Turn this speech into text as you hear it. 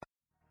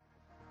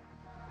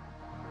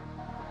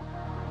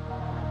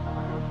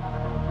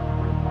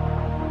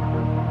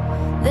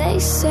They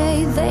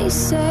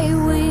say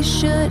we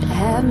should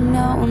have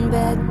known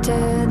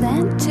better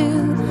than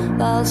to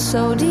fall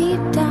so deep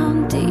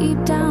down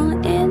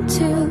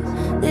into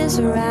this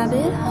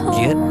rabbit hole.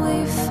 Get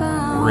we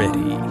found.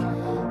 ready.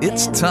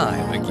 It's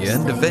time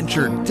again to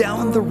venture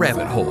down the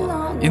rabbit hole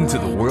into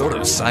the world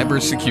of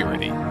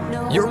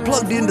cybersecurity. You're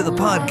plugged into the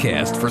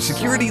podcast for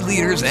security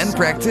leaders and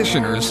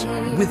practitioners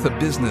with a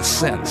business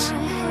sense.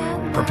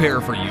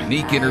 Prepare for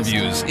unique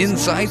interviews,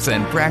 insights,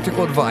 and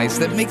practical advice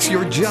that makes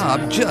your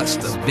job just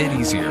a bit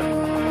easier.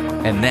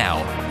 And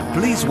now,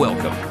 please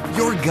welcome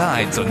your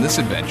guides on this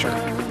adventure,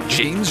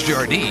 James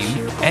Jardine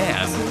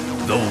and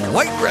the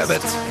White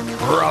Rabbit,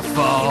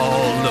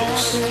 Rafael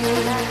Los.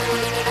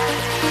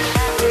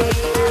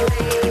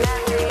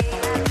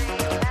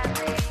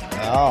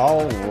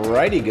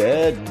 Alrighty,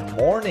 good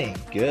morning,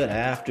 good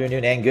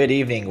afternoon, and good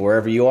evening,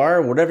 wherever you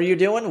are, whatever you're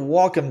doing.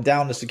 Welcome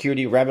down the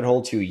Security Rabbit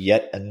Hole to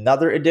yet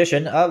another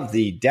edition of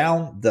the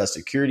Down the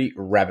Security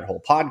Rabbit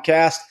Hole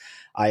podcast.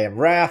 I am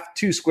Raph,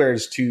 two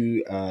squares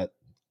to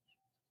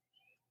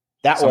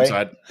that way.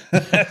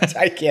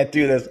 I can't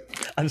do this.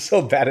 I'm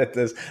so bad at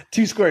this.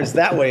 Two squares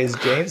that way is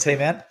James. Hey,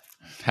 man.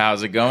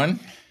 How's it going?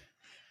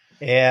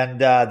 And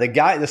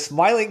the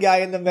smiling guy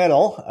in the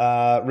middle,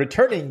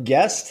 returning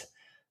guest,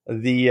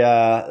 the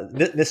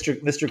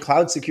Mr.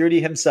 Cloud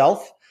Security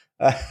himself,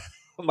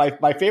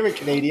 my favorite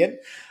Canadian.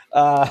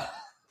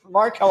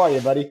 Mark, how are you,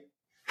 buddy?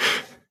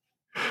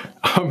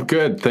 I'm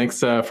good.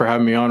 Thanks for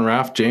having me on,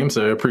 Raph. James,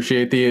 I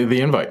appreciate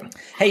the invite.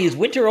 Hey, is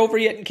winter over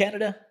yet in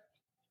Canada?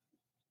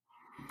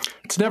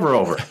 It's never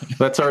over.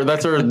 That's our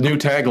new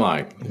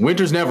tagline.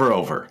 Winter's never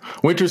over.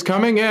 Winter's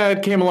coming. Yeah,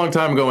 it came a long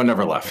time ago and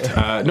never left.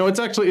 No, it's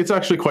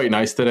actually quite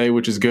nice today,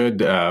 which is good.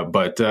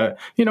 But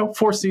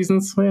four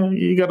seasons.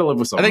 You got to live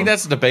with something. I think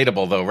that's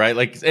debatable, though, right?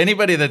 Like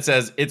anybody that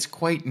says it's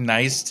quite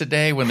nice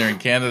today when they're in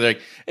Canada, they're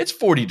like, it's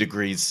 40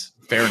 degrees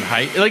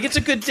Fahrenheit. Like it's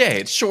a good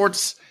day. It's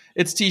shorts.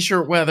 It's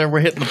t-shirt weather.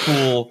 We're hitting the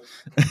pool.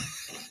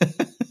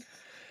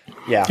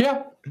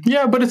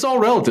 Yeah, but it's all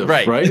relative,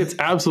 right? It's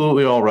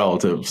absolutely all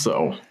relative.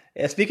 So.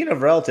 Yeah, speaking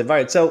of relative, all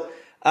right. So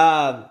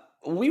I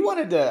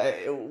wanted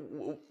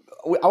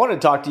to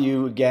talk to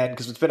you again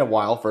because it's been a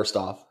while. First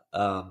off,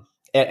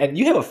 and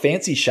you have a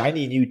fancy,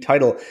 shiny new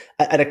title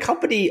at a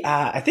company.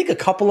 I think a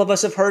couple of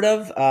us have heard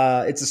of.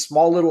 It's a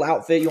small little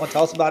outfit. You want to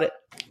tell us about it?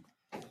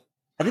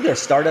 I think they're a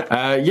startup.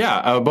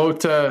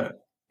 About.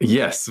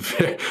 Yes,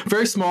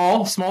 very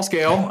small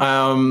scale.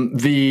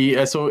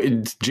 So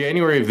in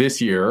January of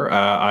this year,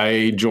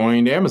 I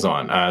joined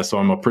Amazon. So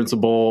I'm a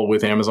principal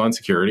with Amazon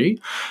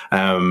Security,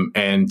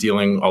 and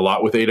dealing a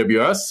lot with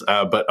AWS,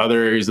 but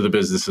other areas of the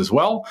business as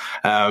well,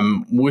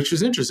 which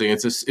is interesting.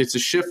 It's a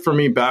shift for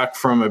me back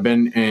from I've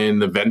been in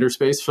the vendor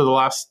space for the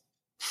last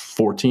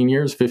 15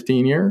 years.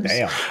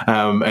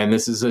 Damn. And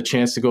this is a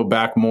chance to go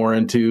back more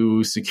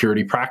into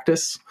security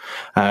practice,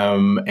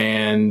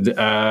 and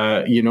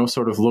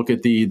sort of look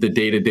at the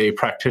day-to-day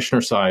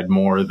practitioner side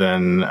more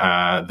than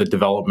the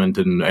development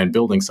and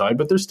building side,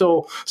 but there's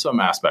still some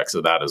aspects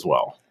of that as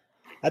well.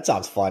 That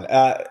sounds fun.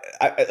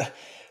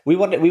 We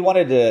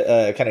wanted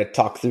to kind of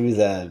talk through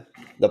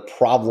the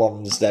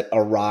problems that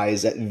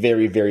arise at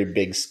very, very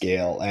big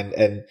scale.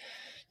 And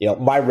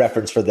my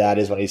reference for that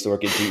is when I used to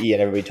work at GE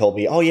and everybody told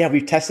me, oh, yeah,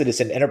 we've tested this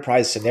in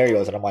enterprise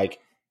scenarios. And I'm like,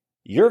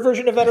 your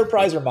version of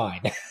enterprise or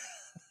mine?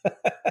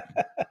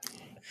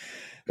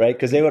 Right?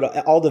 Because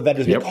all the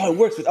vendors be like, oh, it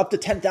works with up to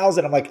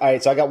 10,000. I'm like, all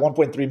right, so I got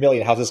 1.3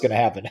 million. How's this going to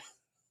happen?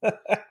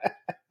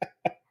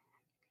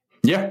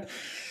 Yeah.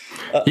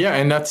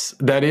 And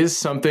that is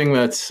something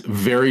that's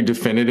very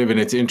definitive, and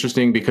it's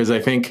interesting because I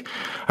think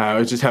I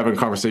was just having a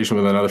conversation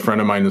with another friend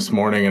of mine this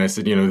morning, and I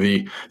said,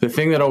 the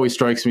thing that always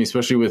strikes me,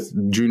 especially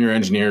with junior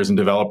engineers and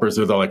developers,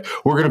 they're like,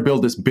 we're going to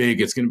build this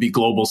big, it's going to be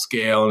global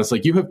scale, and it's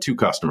like, you have two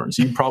customers,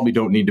 you probably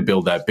don't need to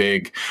build that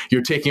big,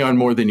 you're taking on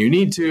more than you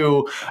need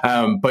to,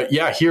 but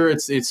yeah, here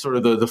it's sort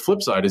of the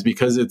flip side is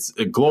because it's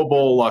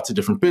global, lots of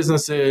different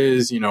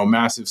businesses,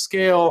 massive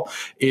scale,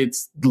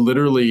 it's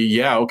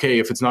literally, okay,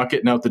 if it's not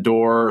getting out the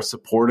door,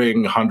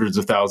 supporting hundreds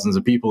of thousands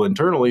of people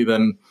internally,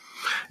 then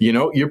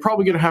you're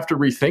probably going to have to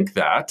rethink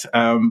that.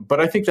 But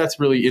I think that's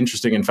really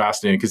interesting and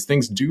fascinating because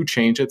things do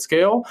change at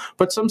scale,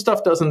 but some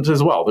stuff doesn't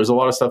as well. There's a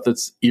lot of stuff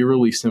that's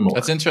eerily similar.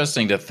 That's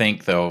interesting to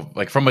think, though,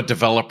 like from a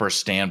developer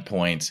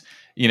standpoint.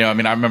 I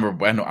remember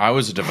when I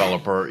was a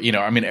developer,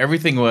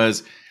 everything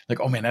was like,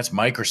 oh man, that's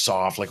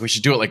Microsoft. Like we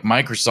should do it like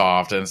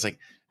Microsoft. And it's like,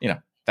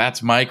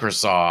 that's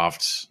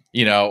Microsoft,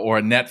 or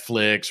a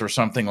Netflix or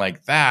something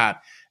like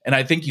that. And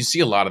I think you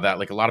see a lot of that.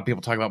 Like a lot of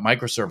people talk about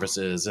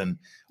microservices and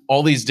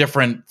all these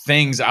different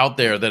things out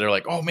there that are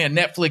like, oh man,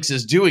 Netflix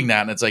is doing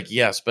that. And it's like,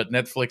 yes, but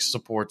Netflix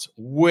supports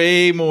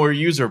way more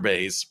user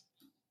base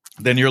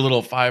than your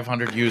little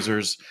 500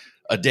 users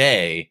a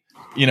day.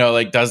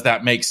 Does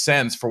that make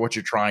sense for what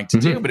you're trying to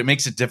do? But it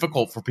makes it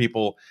difficult for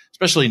people,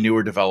 especially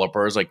newer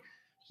developers. Like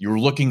you're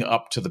looking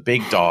up to the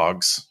big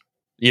dogs,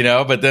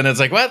 but then it's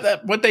like,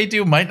 what they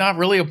do might not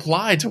really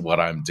apply to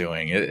what I'm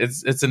doing.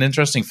 It's an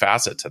interesting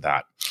facet to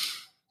that.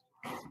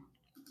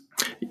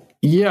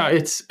 Yeah,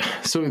 it's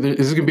So this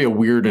is going to be a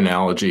weird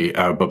analogy,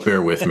 but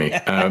bear with me.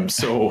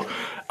 So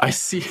I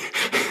see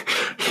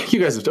you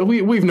guys,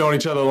 we've known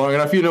each other long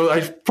enough.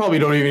 I probably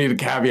don't even need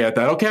to caveat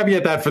that. I'll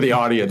caveat that for the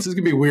audience. This is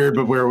going to be weird,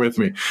 but bear with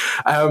me.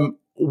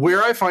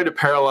 Where I find a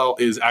parallel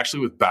is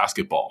actually with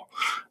basketball.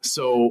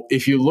 So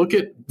if you look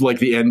at like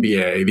the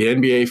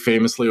NBA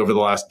famously over the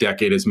last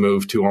decade has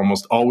moved to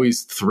almost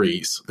always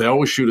threes. They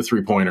always shoot a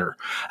three-pointer.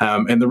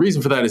 And the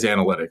reason for that is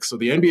analytics. So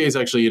the NBA is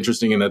actually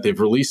interesting in that they've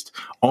released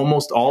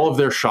almost all of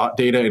their shot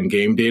data and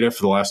game data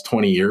for the last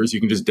 20 years.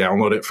 You can just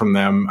download it from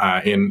them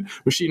in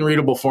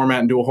machine-readable format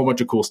and do a whole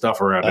bunch of cool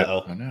stuff around it.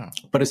 I know.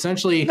 But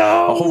essentially, a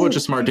whole bunch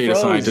of smart data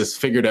scientists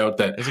figured out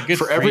that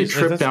for every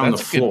trip down the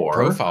floor,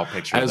 profile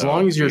picture, as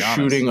long as you're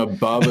shooting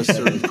above a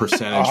certain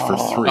percentage for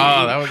three,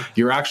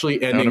 you're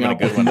actually ending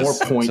up with more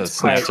points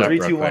per trip 3,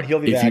 2, 1, he'll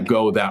be if back. you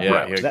go that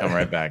route. He'll come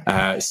right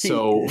back.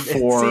 So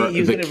for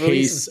the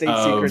case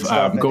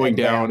of going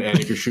down, and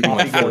if you're shooting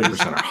like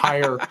 40% or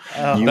higher,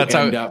 you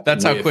end up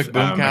that's with, how quick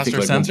Boomcaster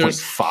like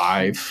sensors.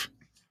 1.5.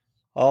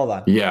 Hold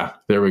on. Yeah,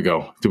 there we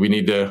go. Do we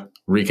need to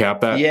recap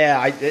that?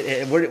 Yeah,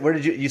 where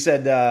did you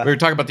said we were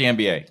talking about the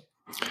NBA.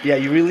 Yeah,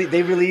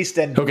 they released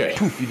and okay.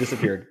 Poof, you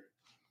disappeared.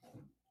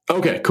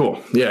 Okay, cool.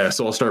 Yeah,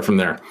 so I'll start from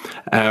there.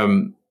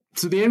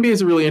 So the NBA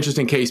is a really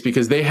interesting case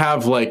because they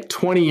have like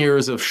 20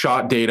 years of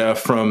shot data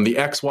from the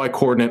XY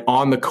coordinate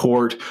on the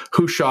court,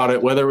 who shot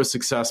it, whether it was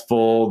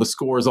successful, the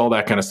scores, all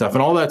that kind of stuff.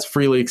 And all that's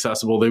freely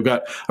accessible. They've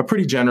got a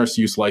pretty generous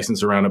use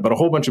license around it, but a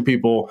whole bunch of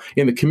people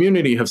in the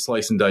community have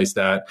sliced and diced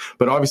that.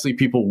 But obviously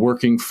people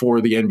working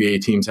for the NBA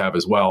teams have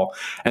as well.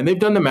 And they've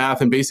done the math.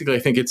 And basically I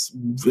think it's,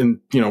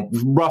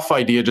 rough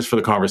idea just for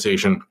the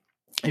conversation.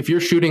 If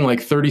you're shooting like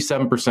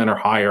 37% or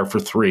higher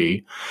for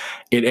three,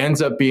 it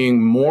ends up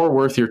being more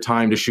worth your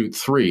time to shoot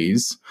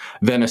threes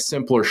than a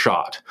simpler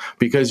shot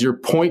because your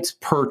points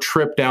per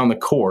trip down the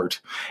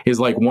court is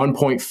like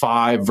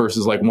 1.5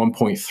 versus like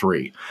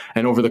 1.3.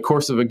 And over the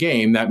course of a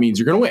game, that means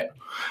you're going to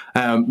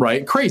win.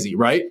 Right? Crazy,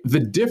 right?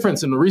 The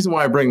difference, and the reason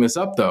why I bring this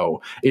up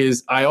though,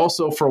 is I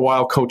also for a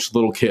while coached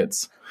little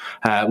kids.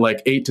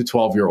 Like 8 to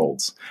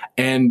 12-year-olds.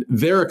 And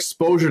their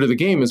exposure to the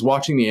game is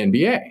watching the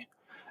NBA.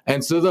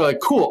 And so they're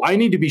like, cool, I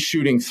need to be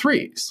shooting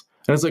threes.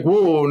 And it's like,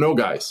 whoa, no,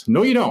 guys.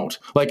 No, you don't.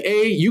 Like,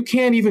 you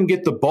can't even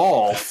get the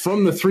ball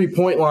from the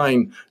three-point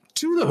line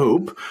to the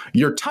hoop.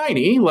 You're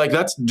tiny. Like,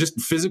 that's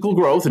just physical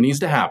growth. It needs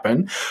to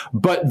happen.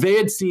 But they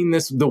had seen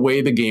this, the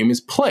way the game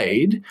is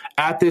played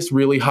at this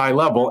really high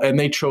level, and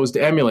they chose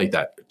to emulate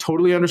that.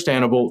 Totally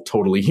understandable,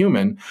 totally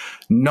human,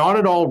 not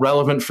at all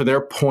relevant for their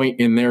point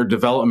in their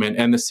development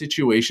and the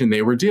situation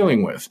they were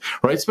dealing with,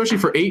 right? Especially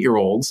for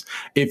 8-year-olds,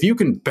 if you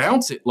can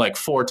bounce it like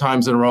 4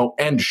 times in a row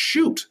and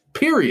shoot,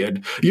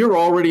 period, you're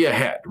already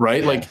ahead,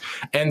 right? Like,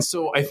 and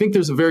so I think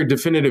there's a very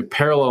definitive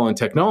parallel in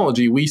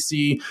technology. We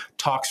see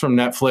talks from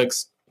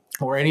Netflix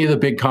or any of the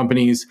big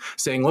companies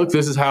saying, look,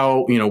 this is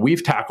how,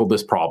 we've tackled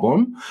this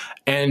problem.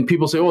 And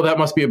people say, oh, that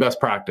must be a best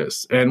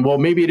practice. And well,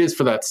 maybe it is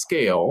for that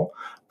scale,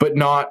 but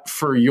not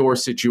for your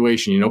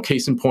situation.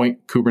 Case in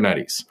point,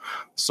 Kubernetes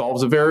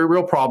solves a very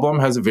real problem,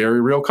 has a very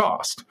real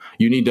cost.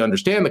 You need to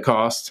understand the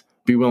cost,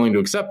 be willing to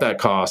accept that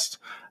cost.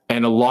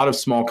 And a lot of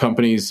small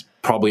companies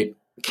probably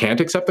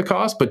can't accept the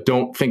cost, but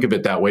don't think of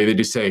it that way. They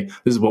just say,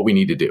 this is what we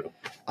need to do.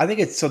 I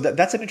think it's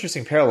that's an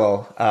interesting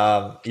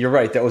parallel. You're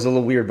right. That was a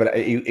little weird, but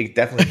it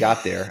definitely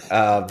got there.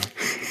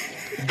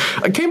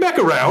 I came back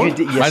around.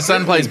 My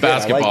son plays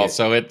basketball,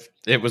 so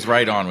it was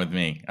right on with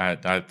me. I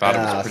thought it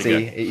was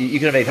pretty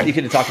good. You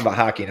could have talked about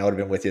hockey, and I would have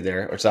been with you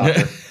there, or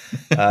soccer.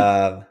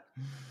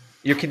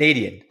 You're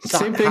Canadian.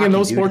 Same thing in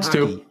those sports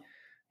too.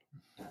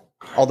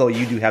 Although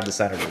you do have the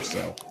Senators,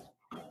 so.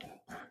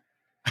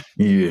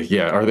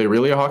 Yeah. Are they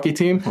really a hockey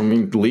team? I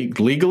mean,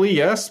 legally,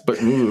 yes, but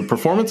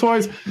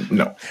performance-wise,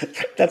 no.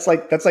 That's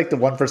like the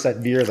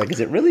 1% beer. Like, is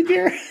it really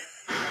beer?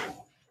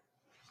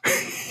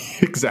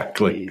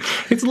 Exactly.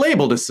 It's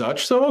labeled as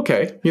such, so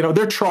okay.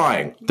 They're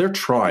trying.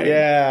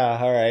 Yeah.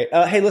 All right.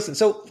 Hey, listen.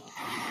 So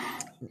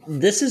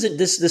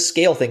this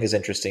scale thing is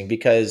interesting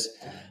because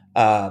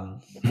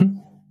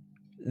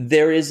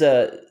there is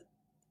a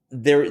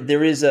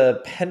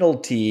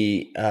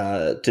penalty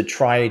to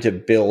trying to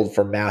build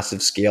for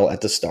massive scale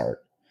at the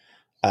start,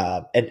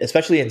 and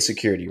especially in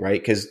security,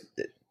 right? Because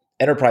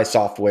enterprise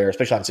software,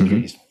 especially on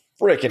security, is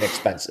freaking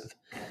expensive.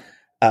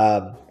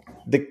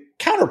 The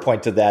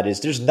counterpoint to that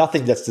is there's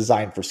nothing that's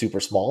designed for super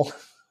small.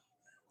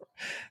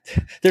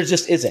 There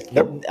just isn't.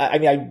 I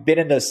mean, I've been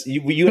in this.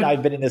 You and I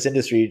have been in this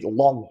industry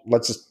long.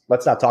 Let's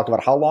not talk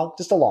about how long.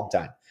 Just a long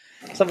time.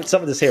 Some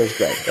of this hair is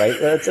gray, right?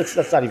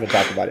 Let's not even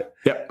talk about it.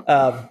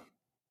 Yeah.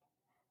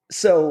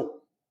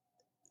 So,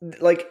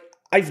 like,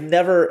 I've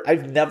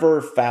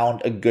never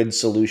found a good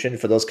solution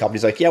for those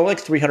companies. Like, yeah, we're like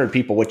 300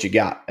 people. What you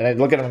got? And I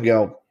look at them and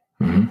go,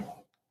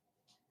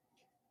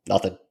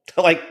 nothing.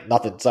 Like,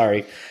 nothing.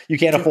 Sorry, you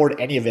can't afford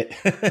any of it.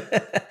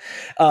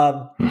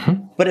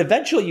 But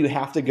eventually, you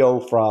have to go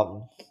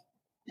from,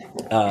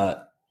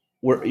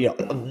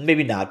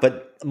 maybe not,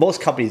 but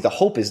most companies, the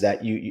hope is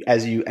that you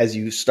as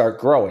you start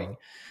growing,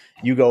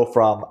 you go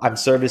from I'm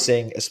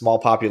servicing a small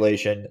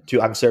population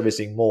to I'm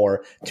servicing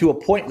more, to a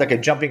point, like a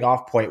jumping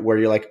off point where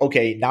you're like,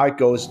 okay, now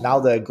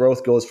the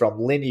growth goes from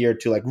linear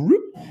to like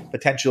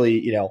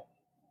potentially,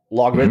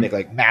 logarithmic,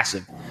 like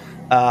massive.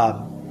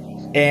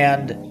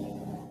 And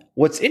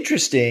what's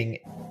interesting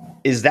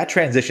is that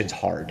transition's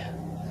hard.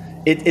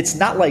 It's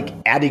not like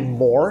adding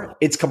more,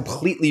 it's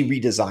completely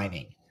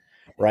redesigning,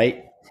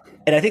 right?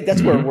 And I think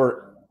that's where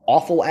we're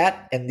awful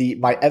at. And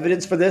my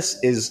evidence for this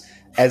is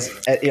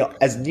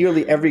as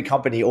nearly every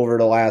company over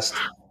the last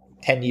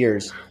 10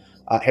 years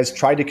has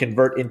tried to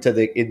convert into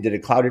the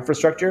cloud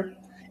infrastructure.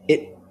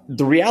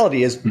 The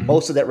reality is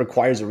most of that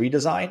requires a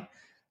redesign.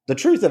 The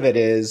truth of it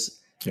is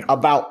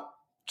about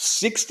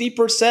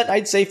 60%,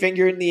 I'd say,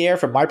 finger in the air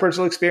from my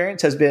personal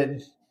experience has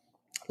been,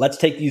 let's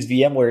take these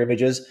VMware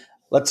images,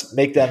 let's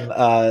make them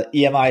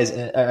EMIs,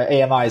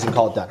 AMIs, and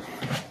call it done.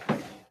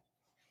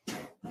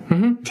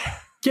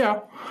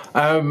 Yeah.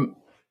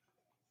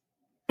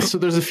 So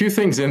there's a few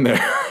things in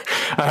there,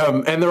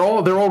 and they're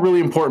all really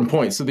important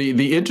points. So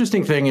the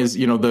interesting thing is,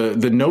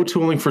 the no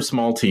tooling for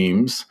small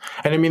teams,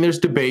 and I mean, there's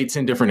debates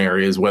in different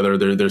areas whether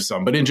there's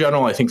some, but in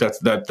general, I think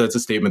that's a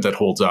statement that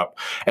holds up.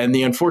 And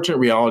the unfortunate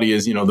reality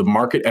is, the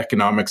market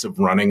economics of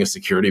running a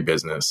security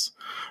business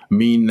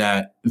mean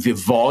that the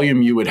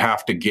volume you would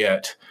have to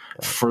get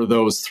for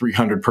those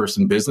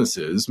 300-person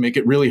businesses make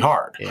it really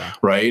hard,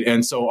 right?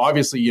 And so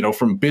obviously,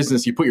 from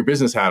business, you put your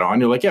business hat on,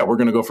 you're like, yeah, we're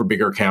going to go for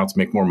bigger accounts,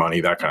 make more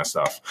money, that kind of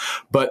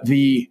stuff. But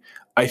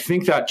I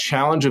think that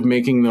challenge of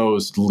making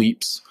those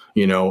leaps,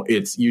 you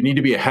need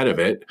to be ahead of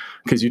it,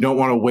 because you don't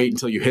want to wait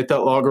until you hit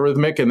that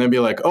logarithmic and then be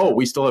like, oh,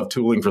 we still have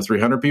tooling for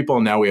 300 people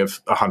and now we have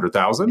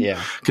 100,000,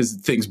 because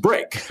things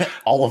break.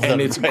 All of them.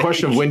 And it's a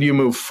question of when do you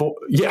move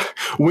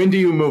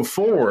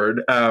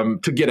forward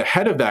to get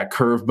ahead of that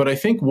curve. But I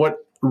think what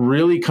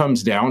really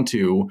comes down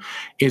to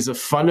is a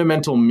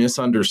fundamental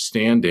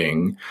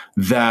misunderstanding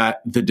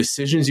that the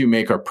decisions you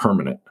make are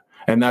permanent.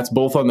 And that's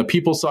both on the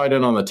people side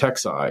and on the tech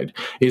side,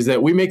 is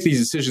that we make these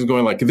decisions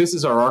going like, this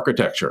is our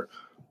architecture.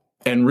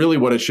 And really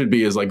what it should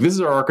be is like, this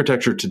is our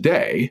architecture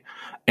today.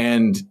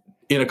 And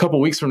in a couple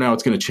of weeks from now,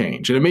 it's going to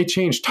change. And it may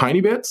change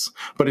tiny bits,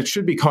 but it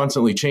should be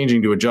constantly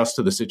changing to adjust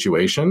to the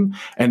situation.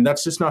 And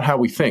that's just not how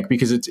we think,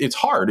 because it's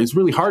hard. It's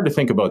really hard to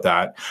think about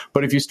that.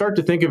 But if you start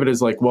to think of it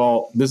as like,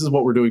 well, this is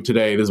what we're doing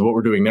today, this is what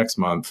we're doing next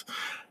month,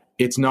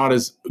 it's not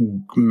as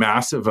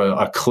massive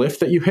a cliff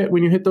that you hit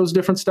when you hit those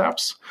different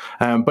steps.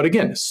 But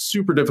again,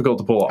 super difficult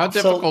to pull off. How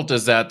difficult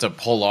is that to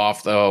pull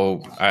off, though?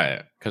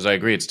 Because I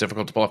agree, it's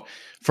difficult to pull off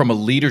from a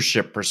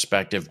leadership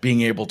perspective,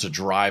 being able to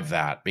drive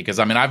that. Because,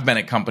 I mean, I've been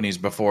at companies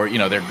before,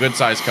 they're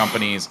good-sized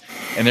companies,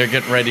 and they're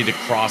getting ready to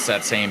cross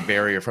that same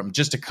barrier from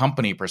just a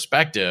company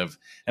perspective.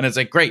 And it's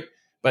like, great,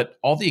 but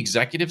all the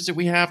executives that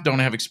we have don't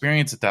have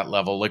experience at that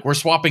level. Like, we're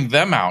swapping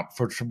them out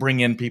to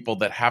bring in people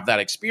that have that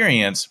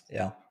experience.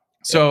 Yeah.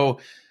 So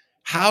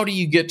how do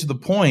you get to the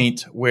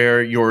point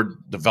where your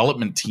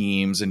development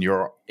teams and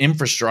your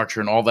infrastructure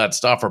and all that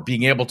stuff are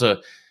being able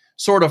to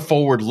sort of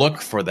forward look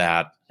for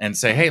that and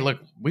say, hey, look,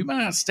 we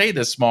might not stay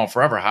this small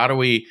forever. How do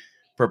we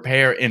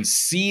prepare and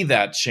see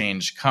that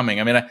change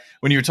coming? I mean,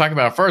 when you were talking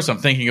about it first, I'm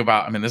thinking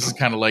about, this is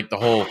kind of like the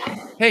whole,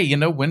 hey,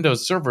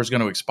 Windows Server is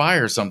going to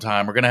expire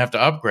sometime. We're going to have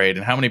to upgrade.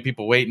 And how many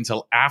people wait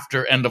until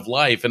after end of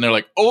life? And they're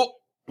like, oh,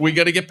 we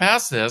got to get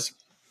past this.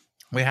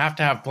 We have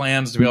to have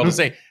plans to be able to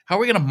say, how are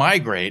we going to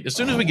migrate? As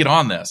soon as we get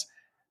on this,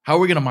 how are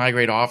we going to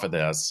migrate off of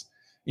this?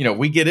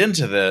 We get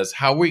into this,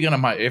 how are we going to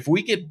migrate? If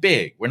we get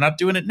big, we're not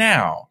doing it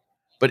now,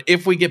 but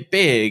if we get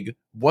big,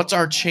 what's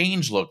our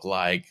change look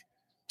like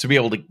to be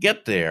able to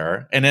get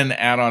there? And then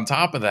add on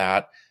top of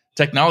that,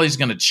 technology is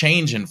going to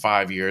change in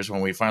 5 years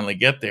when we finally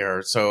get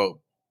there. So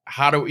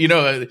how do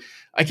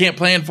I can't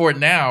plan for it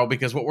now,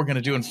 because what we're going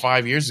to do in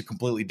 5 years is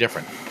completely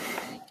different.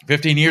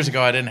 15 years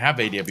ago, I didn't have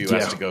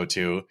AWS to go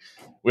to.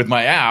 With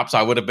my apps,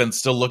 I would have been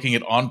still looking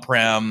at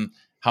on-prem.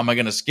 How am I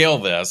going to scale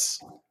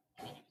this?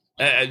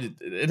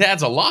 It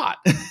adds a lot.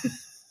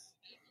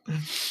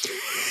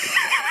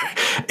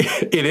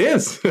 It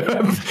is.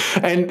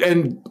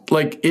 and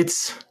like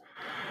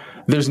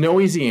there's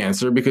no easy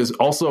answer, because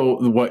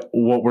also what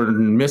we're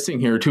missing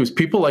here too is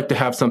people like to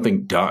have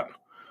something done.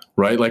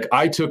 Right? Like,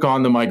 I took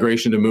on the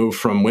migration to move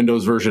from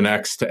Windows version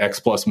X to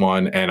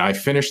X+1, and I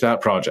finished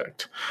that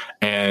project.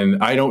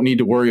 And I don't need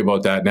to worry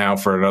about that now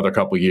for another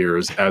couple of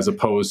years, as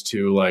opposed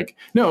to like,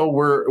 no,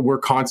 we're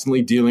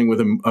constantly dealing with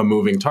a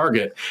moving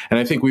target. And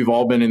I think we've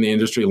all been in the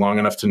industry long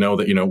enough to know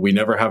that, we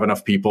never have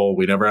enough people,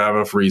 we never have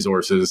enough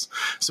resources.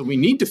 So we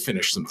need to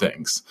finish some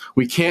things.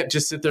 We can't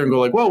just sit there and go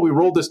like, well, we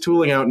rolled this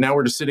tooling out, now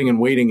we're just sitting and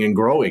waiting and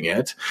growing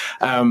it.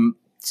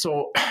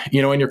 So,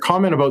 and your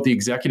comment about the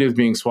executives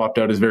being swapped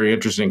out is very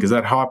interesting, because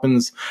that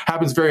happens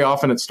very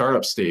often at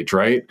startup stage,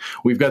 right?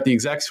 We've got the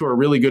execs who are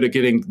really good at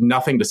getting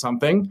nothing to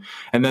something,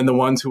 and then the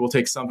ones who will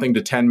take something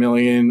to 10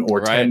 million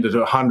or 10 to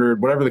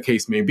 100, whatever the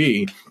case may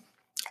be.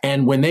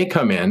 And when they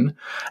come in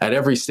at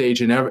every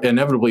stage,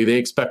 inevitably they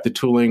expect the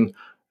tooling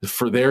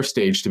for their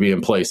stage to be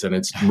in place, and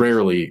it's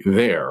rarely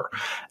there.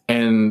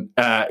 And,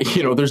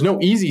 there's no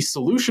easy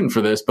solution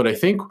for this, but I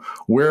think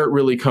where it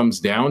really comes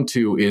down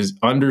to is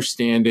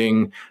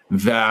understanding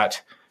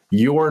that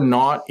you're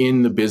not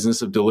in the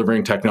business of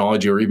delivering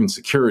technology or even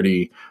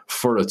security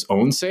for its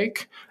own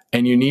sake.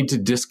 And you need to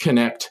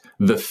disconnect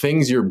the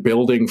things you're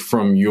building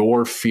from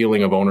your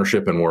feeling of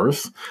ownership and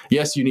worth.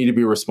 Yes, you need to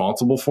be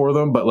responsible for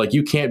them, but like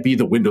you can't be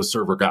the Windows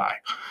Server guy,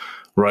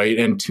 right?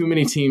 And too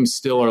many teams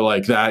still are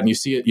like that. And you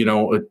see it,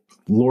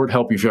 Lord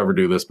help you if you ever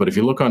do this, but if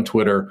you look on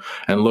Twitter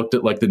and looked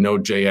at like the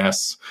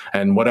Node.js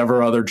and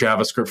whatever other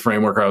JavaScript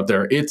framework out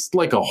there, it's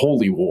like a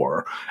holy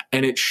war.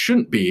 And it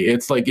shouldn't be.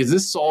 It's like, is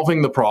this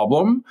solving the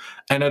problem?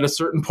 And at a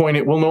certain point,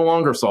 it will no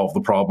longer solve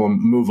the problem,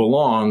 move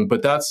along.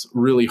 But that's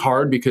really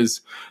hard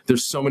because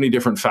there's so many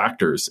different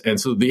factors. And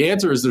so the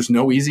answer is there's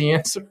no easy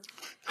answer.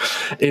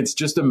 It's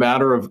just a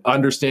matter of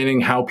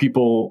understanding how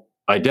people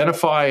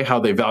identify, how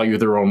they value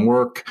their own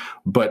work,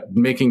 but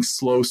making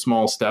slow,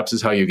 small steps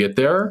is how you get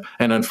there.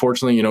 And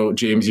unfortunately,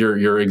 James,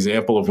 your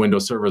example of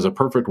Windows Server is a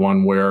perfect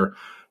one where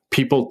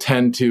people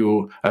tend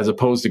to, as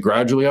opposed to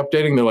gradually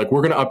updating, they're like,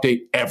 we're going to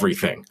update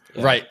everything.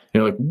 Right.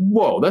 You're like,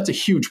 whoa, that's a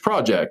huge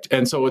project.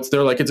 And so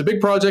they're like, it's a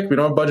big project. We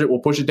don't have budget. We'll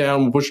push it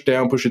down. Push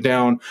it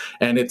down.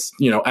 And it's,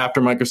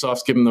 after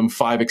Microsoft's given them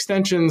 5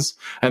 extensions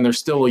and they're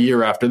still a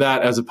year after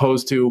that, as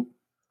opposed to,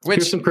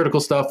 here's some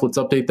critical stuff. Let's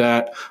update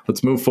that.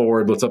 Let's move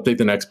forward. Let's update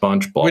the next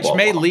bunch. Blah, which blah,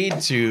 may blah.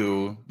 lead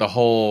to the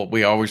whole,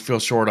 we always feel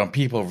short on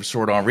people,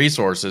 short on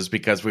resources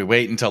because we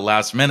wait until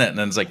last minute. And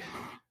then it's like,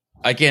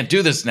 I can't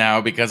do this now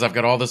because I've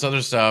got all this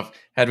other stuff.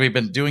 Had we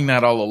been doing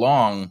that all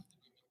along,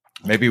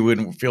 maybe we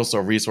wouldn't feel so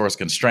resource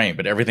constrained,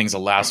 but everything's a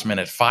last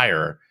minute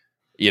fire,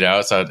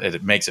 so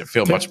it makes it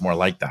feel much more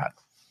like that.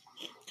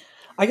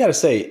 I got to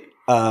say,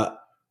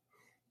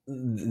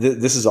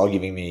 this is all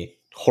giving me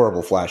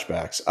horrible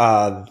flashbacks.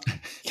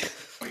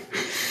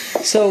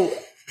 So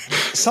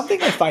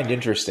something I find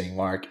interesting,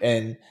 Mark,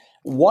 and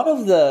one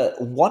of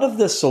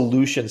the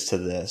solutions to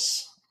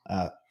this,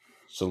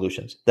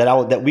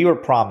 that we were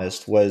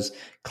promised was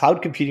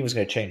cloud computing was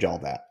going to change all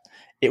that.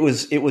 It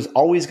was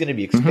always going to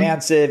be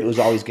expansive. It was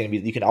always going to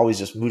be, you can always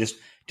just move,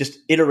 just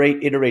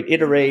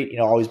iterate,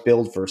 always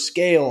build for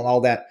scale and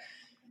all that.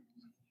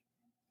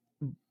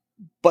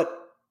 But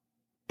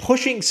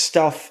pushing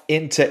stuff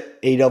into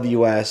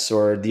AWS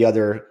or the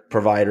other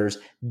providers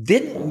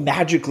didn't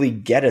magically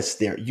get us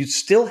there. You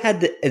still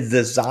had to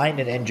design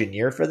and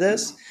engineer for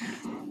this.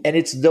 And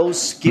it's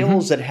those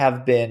skills that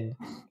have been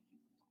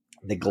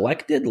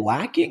neglected,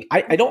 lacking.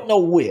 I don't know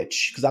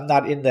which, because I'm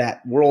not in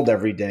that world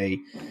every day.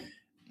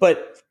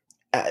 But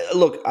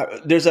look,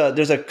 there's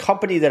a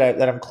company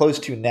that I'm close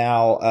to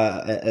now,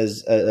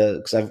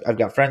 because I've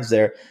got friends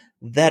there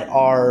that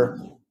are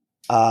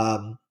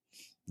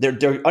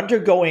they're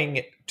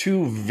undergoing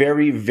 2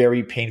 very,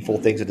 very painful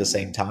things at the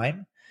same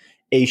time: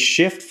 a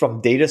shift from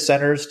data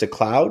centers to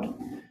cloud.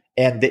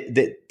 And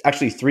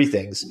actually 3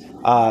 things.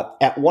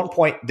 At one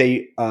point,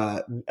 they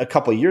a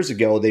couple of years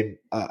ago, they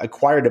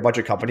acquired a bunch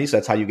of companies. So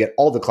that's how you get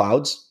all the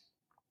clouds,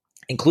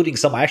 including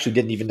some I actually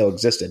didn't even know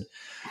existed,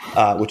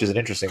 which is an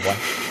interesting one.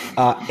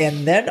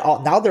 And then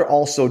now they're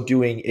also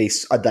doing a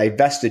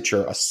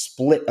divestiture, a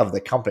split of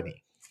the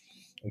company.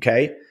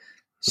 Okay,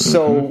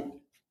 so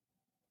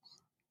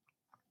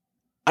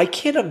I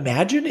can't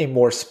imagine a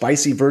more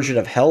spicy version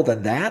of hell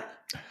than that.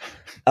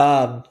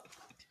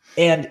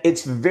 And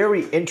it's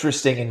very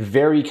interesting and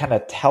very kind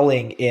of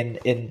telling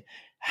in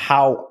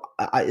how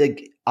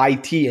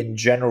IT in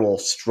general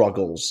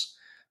struggles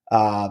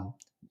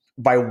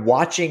by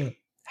watching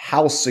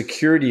how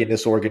security in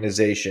this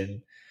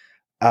organization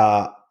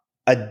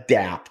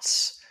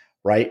adapts,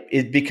 right?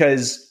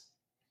 Because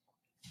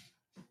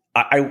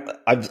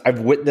I've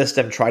witnessed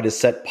them try to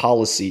set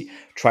policy,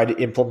 try to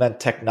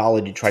implement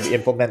technology, try to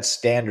implement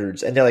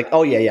standards, and they're like,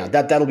 "Oh yeah,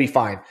 that'll be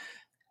fine,"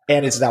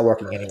 and it's not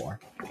working anymore.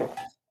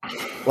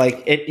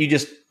 Like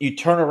you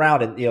turn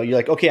around and you're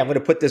like, okay, I'm going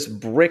to put this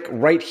brick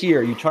right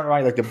here. You turn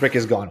around, like the brick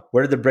is gone.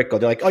 Where did the brick go?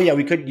 They're like, oh yeah,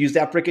 we couldn't use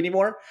that brick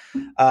anymore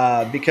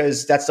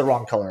because that's the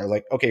wrong color.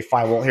 Like, okay,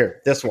 fine. Well,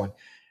 here, this one.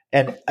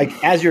 And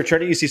as you're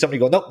turning, you see somebody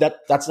go, nope,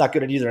 that's not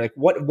good either. Like,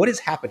 what is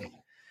happening?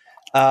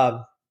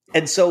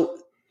 And so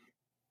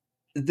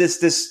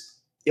this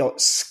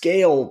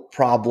scale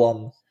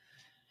problem,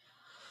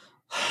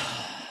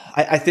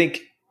 I think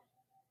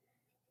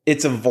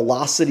it's a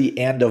velocity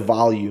and a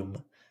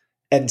volume.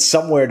 And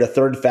somewhere the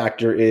third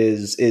factor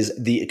is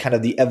the kind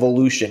of the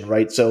evolution,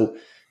 right? So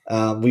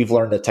we've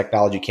learned that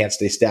technology can't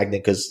stay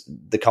stagnant because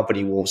the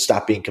company will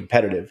stop being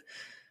competitive.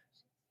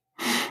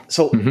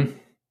 So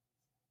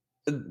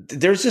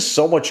there's just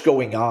so much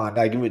going on.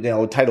 Like,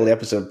 title the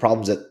episode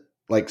 "Problems at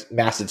like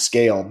Massive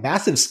Scale."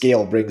 Massive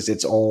scale brings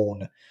its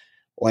own,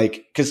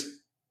 because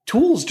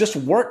tools just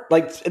weren't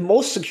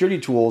most security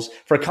tools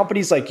for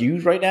companies like you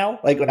right now.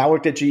 Like when I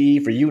worked at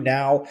GE, for you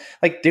now,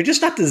 they're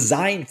just not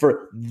designed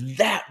for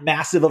that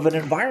massive of an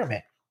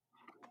environment.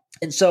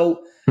 And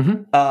so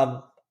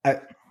I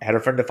had a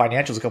friend in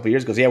financials a couple of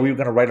years ago. Yeah, we were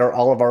going to write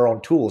all of our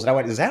own tools. And I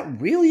went, is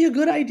that really a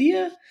good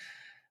idea?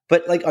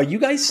 But like, are you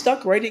guys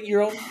stuck writing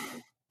your own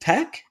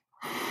tech?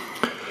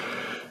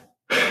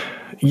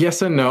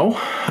 Yes and no.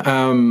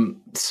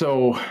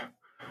 So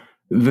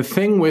the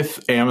thing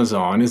with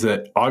Amazon is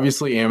that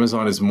obviously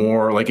Amazon is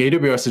more like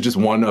AWS is just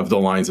one of the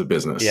lines of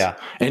business. Yeah.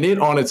 And it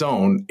on its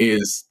own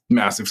is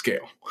massive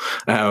scale.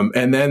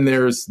 And then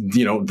there's,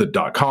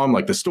 the .com,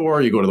 like the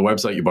store, you go to the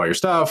website, you buy your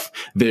stuff.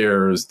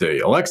 There's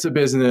the Alexa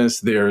business.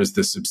 There's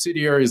the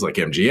subsidiaries like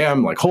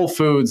MGM, like Whole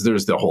Foods.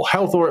 There's the whole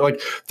health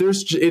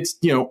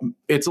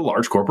it's a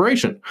large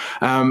corporation.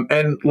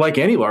 And like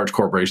any large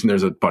corporation,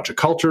 there's a bunch of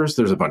cultures.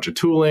 There's a bunch of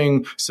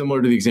tooling,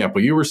 similar to the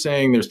example you were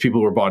saying. There's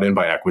people who are bought in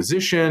by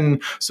acquisition.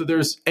 So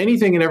there's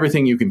anything and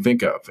everything you can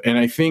think of. And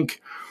I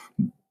think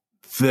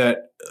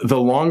that the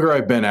longer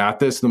I've been at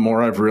this, the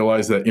more I've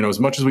realized that, as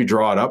much as we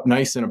draw it up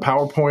nice in a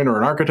PowerPoint or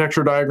an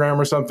architecture diagram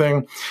or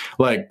something,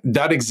 like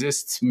that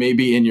exists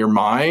maybe in your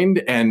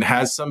mind and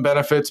has some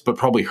benefits, but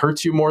probably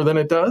hurts you more than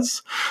it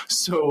does.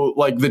 So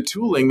like the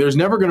tooling, there's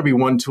never going to be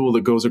one tool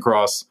that goes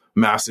across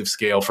massive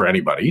scale for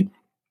anybody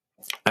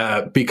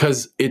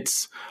because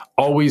it's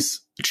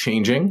always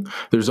changing.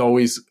 There's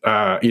always,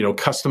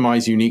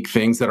 customized, unique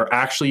things that are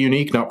actually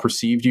unique, not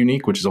perceived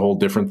unique, which is a whole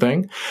different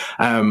thing.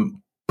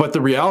 But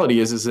the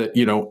reality is that,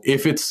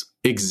 if it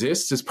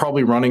exists, it's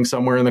probably running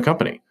somewhere in the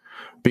company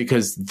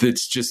because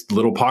it's just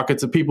little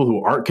pockets of people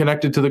who aren't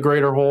connected to the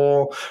greater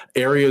whole,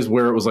 areas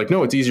where it was like,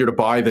 no, it's easier to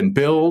buy than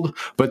build.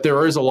 But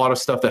there is a lot of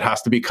stuff that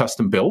has to be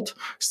custom built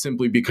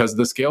simply because of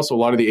the scale. So a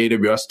lot of the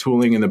AWS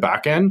tooling in the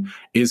back end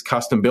is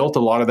custom built.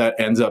 A lot of that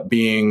ends up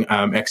being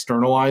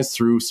externalized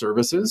through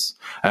services.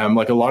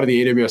 Like a lot of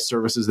the AWS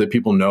services that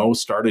people know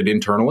started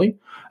internally.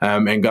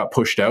 And got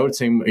pushed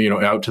out,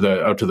 out to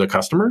the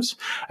customers,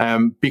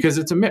 because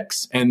it's a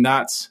mix, and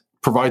that's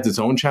provides its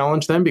own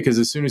challenge then, because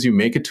as soon as you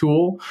make a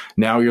tool,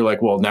 now you're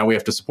like, well, now we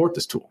have to support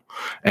this tool.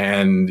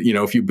 And,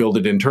 if you build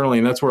it internally,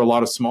 and that's where a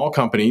lot of small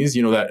companies,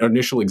 that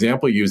initial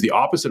example you use, the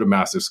opposite of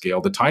massive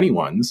scale, the tiny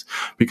ones,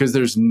 because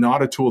there's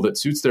not a tool that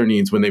suits their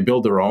needs when they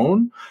build their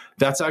own.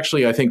 That's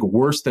actually, I think,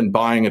 worse than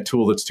buying a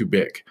tool that's too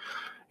big.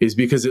 Is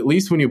because at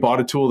least when you bought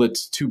a tool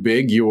that's too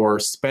big, you're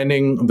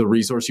spending the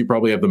resource you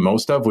probably have the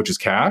most of, which is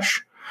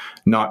cash,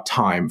 not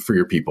time for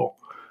your people.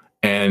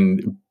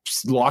 And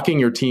locking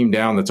your team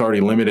down that's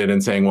already limited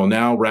and saying, well,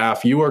 now,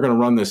 Raf, you are going to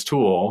run this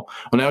tool.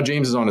 Well, now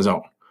James is on his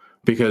own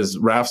because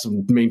Raf's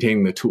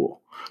maintaining the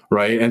tool,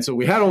 right? And so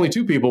we had only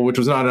 2 people, which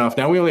was not enough.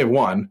 Now we only have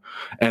 1,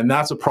 and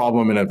that's a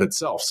problem in of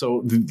itself.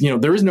 So,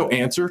 there is no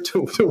answer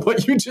to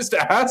what you just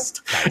asked.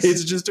 Nice.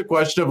 It's just a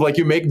question of like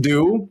you make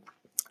do.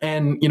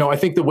 And, I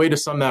think the way to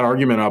sum that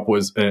argument up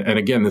was, and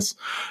again, this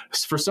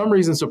for some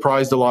reason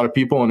surprised a lot of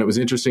people, and it was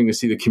interesting to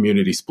see the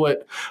community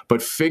split. But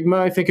Figma,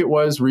 I think it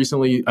was,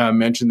 recently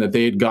mentioned that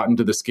they had gotten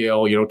to the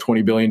scale,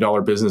 $20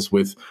 billion business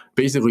with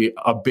basically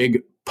a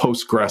big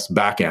Postgres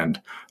backend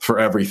for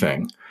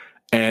everything.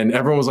 And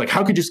everyone was like,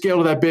 how could you scale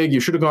to that big? You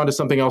should have gone to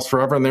something else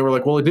forever. And they were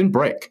like, well, it didn't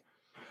break.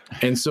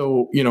 And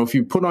so, if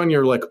you put on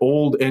your like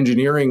old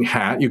engineering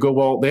hat, you go,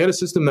 well, they had a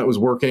system that was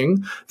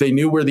working. They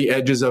knew where the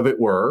edges of it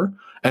were.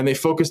 And they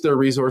focused their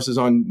resources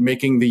on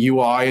making the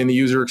UI and the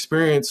user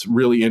experience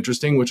really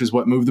interesting, which is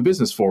what moved the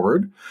business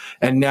forward.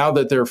 And now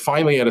that they're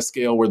finally at a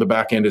scale where the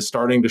back end is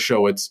starting to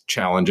show its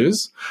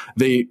challenges,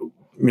 they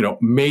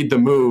made the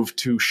move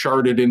to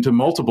shard it into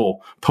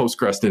multiple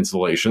Postgres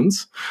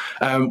installations,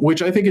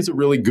 which I think is a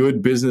really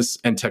good business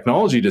and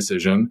technology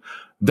decision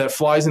that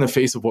flies in the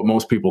face of what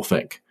most people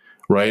think.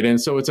 Right.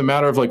 And so it's a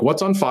matter of like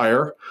what's on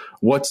fire,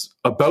 what's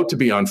about to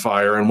be on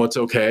fire, and what's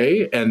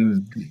okay.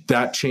 And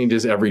that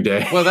changes every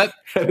day. Well,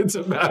 and it's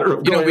a matter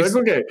of going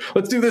okay,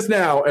 let's do this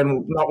now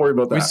and not worry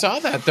about that. We saw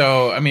that,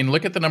 though. I mean,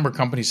 look at the number of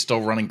companies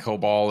still running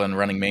COBOL and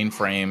running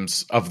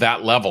mainframes of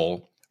that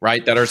level,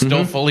 right, that are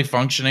still fully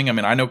functioning. I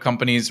mean, I know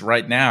companies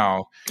right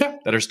now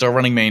that are still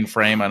running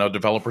mainframe. I know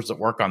developers that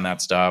work on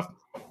that stuff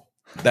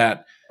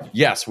that,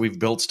 yes, we've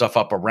built stuff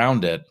up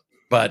around it,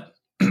 but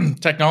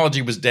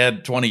technology was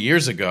dead 20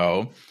 years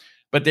ago,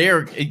 but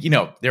they're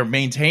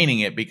maintaining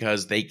it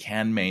because they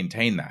can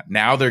maintain that.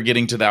 Now they're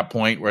getting to that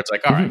point where it's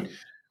like, all right,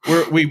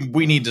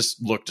 we need to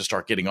look to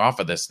start getting off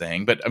of this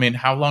thing. But I mean,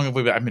 how long have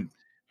we been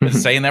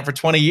saying that for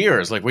 20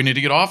 years? Like, we need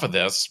to get off of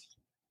this,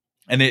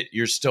 and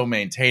you're still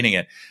maintaining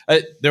it.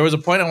 There was a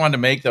point I wanted to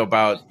make though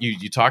about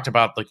you talked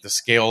about like the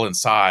scale and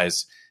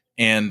size,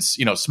 and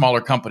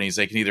smaller companies,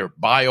 they can either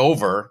buy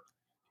over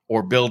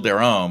or build their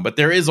own. But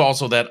there is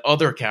also that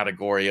other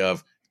category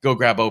of go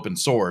grab open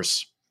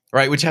source,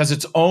 right? Which has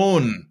its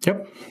own,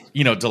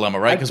 dilemma,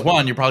 right? Because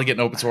one, you're probably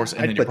getting open source,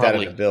 and then you're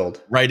probably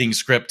writing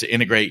script to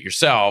integrate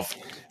yourself.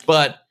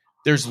 But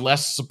there's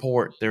less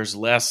support. There's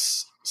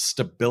less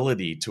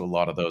stability to a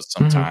lot of those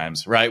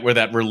sometimes, right? Where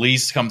that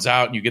release comes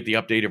out and you get the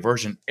updated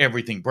version,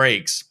 everything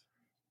breaks.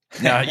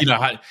 Now,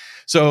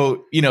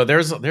 so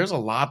there's a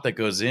lot that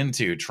goes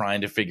into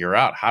trying to figure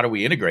out how do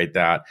we integrate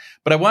that.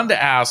 But I wanted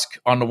to ask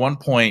on the one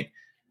point,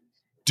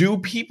 do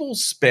people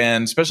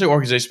spend, especially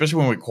organizations, especially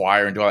when we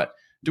acquire and do all that,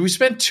 do we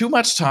spend too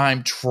much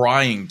time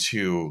trying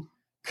to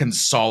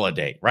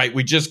consolidate, right?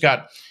 We're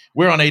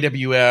on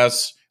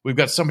AWS, we've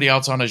got somebody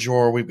else on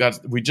Azure.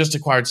 We just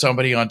acquired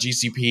somebody on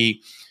GCP.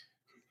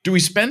 Do we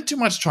spend too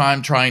much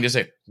time trying to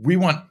say we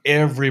want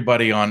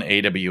everybody on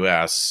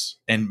AWS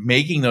and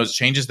making those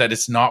changes that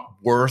it's not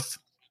worth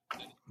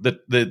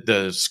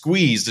the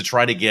squeeze to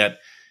try to get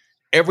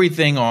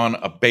everything on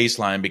a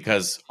baseline?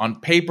 Because on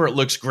paper it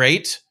looks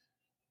great,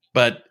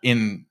 but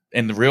in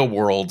the real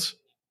world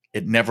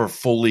it never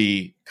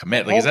fully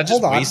commit. Like, is that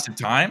just wasted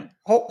time?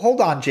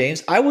 Hold on,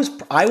 James. I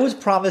was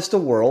promised a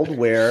world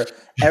where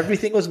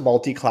everything was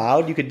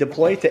multi-cloud. You could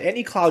deploy it to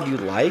any cloud you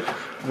like,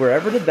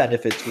 wherever the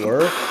benefits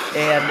were.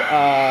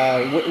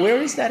 And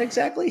where is that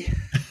exactly?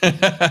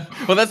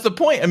 Well, that's the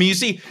point. I mean, you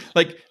see,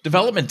 like,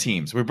 development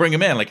teams, we bring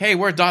them in, like, hey,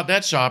 we're a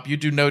 .NET shop. You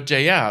do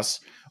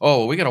Node.js.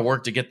 Oh, we got to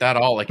work to get that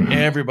all. Like,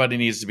 everybody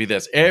needs to be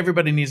this.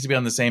 Everybody needs to be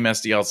on the same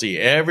SDLC.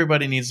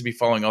 Everybody needs to be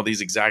following all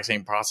these exact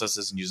same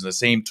processes and using the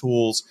same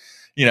tools.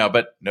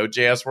 But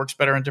Node.js works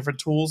better on different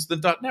tools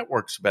than .NET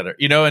works better,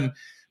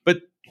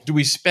 but do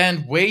we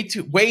spend I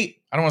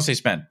don't want to say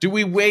spend. Do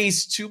we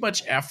waste too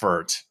much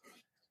effort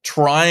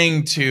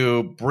trying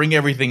to bring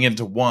everything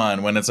into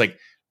one when it's like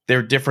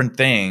they're different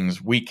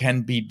things? We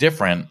can be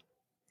different.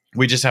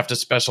 We just have to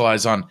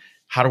specialize on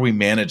how do we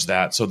manage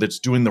that so that's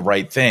doing the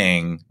right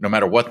thing no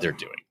matter what they're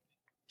doing.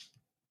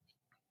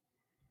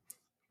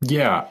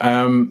 Yeah,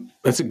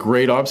 that's a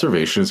great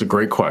observation. It's a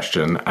great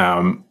question.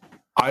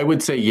 I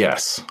would say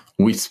yes.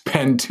 We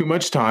spend too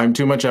much time,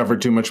 too much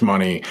effort, too much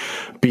money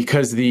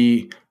because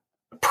the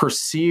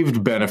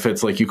perceived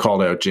benefits, like you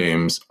called out,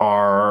 James,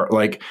 are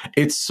like,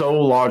 it's so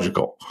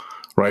logical,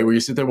 right? Where you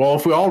sit there, well,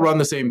 if we all run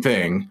the same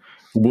thing,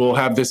 we'll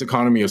have this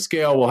economy of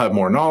scale, we'll have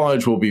more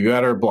knowledge, we'll be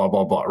better, blah,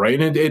 blah, blah, right?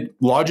 And it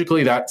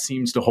logically, that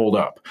seems to hold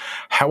up.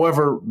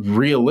 However,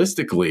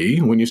 realistically,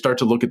 when you start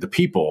to look at the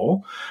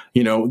people,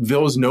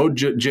 those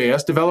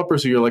Node.js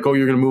developers who you're like, oh,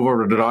 you're going to move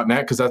over to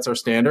 .NET because that's our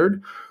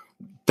standard,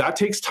 that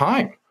takes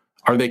time.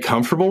 Are they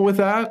comfortable with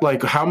that?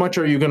 Like, how much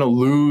are you going to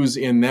lose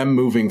in them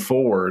moving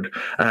forward?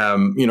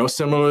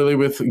 Similarly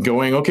with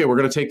going, okay, we're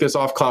going to take this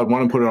off Cloud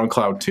 1 and put it on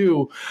Cloud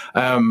 2.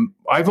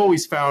 I've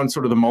always found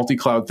sort of the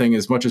multi-cloud thing,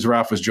 as much as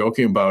Raph was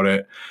joking about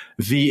it,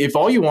 if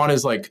all you want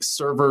is like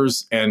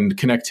servers and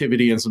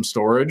connectivity and some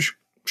storage,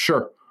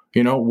 sure,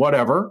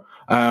 whatever.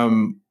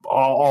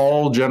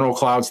 All general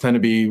clouds tend to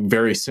be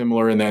very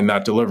similar in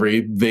that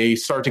delivery. They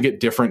start to get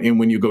different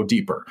when you go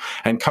deeper.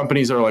 And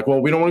companies are like,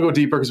 well, we don't want to go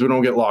deeper because we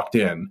don't get locked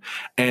in.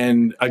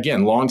 And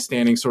again,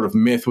 longstanding sort of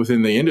myth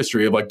within the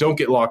industry of like, don't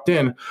get locked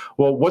in.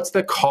 Well, what's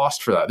the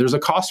cost for that? There's a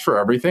cost for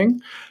everything.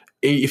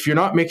 If you're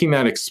not making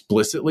that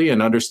explicitly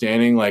and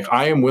understanding, like,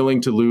 I am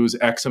willing to lose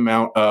X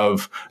amount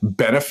of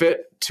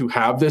benefit to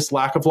have this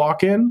lack of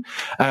lock-in.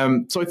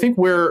 So I think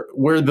where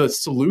the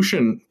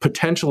solution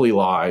potentially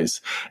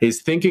lies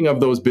is thinking of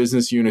those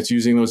business units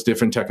using those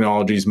different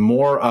technologies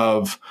more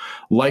of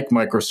like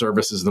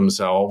microservices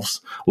themselves,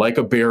 like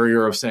a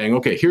barrier of saying,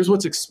 okay, here's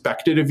what's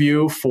expected of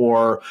you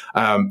for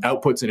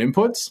outputs and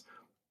inputs.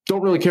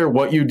 Don't really care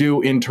what you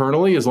do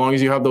internally as long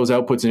as you have those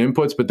outputs and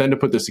inputs, but then to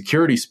put the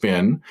security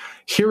spin,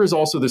 here is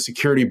also the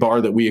security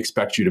bar that we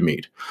expect you to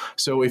meet.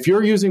 So if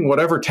you're using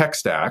whatever tech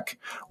stack,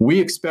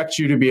 we expect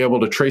you to be able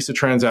to trace a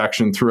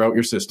transaction throughout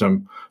your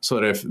system so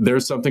that if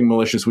there's something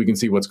malicious, we can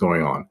see what's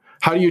going on.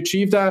 How do you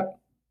achieve that?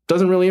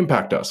 Doesn't really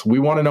impact us. We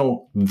want to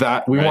know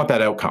that. We want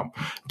that outcome.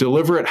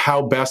 Deliver it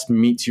how best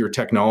meets your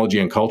technology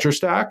and culture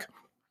stack,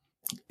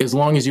 as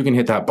long as you can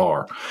hit that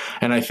bar.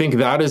 And I think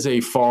that is a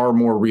far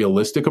more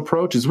realistic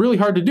approach. It's really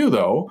hard to do,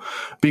 though,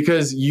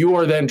 because you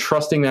are then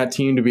trusting that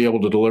team to be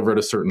able to deliver at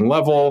a certain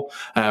level,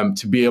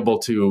 to be able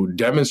to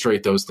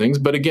demonstrate those things.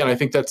 But again, I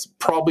think that's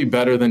probably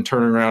better than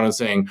turning around and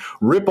saying,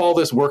 rip all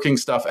this working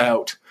stuff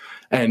out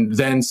and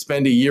then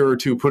spend a year or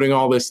two putting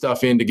all this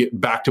stuff in to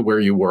get back to where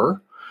you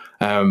were.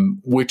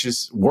 Which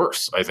is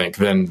worse, I think,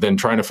 than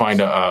trying to find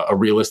a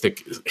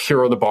realistic,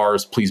 here are the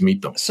bars, please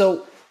meet them.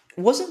 So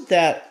wasn't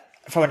that,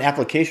 from an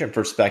application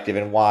perspective,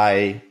 and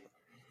why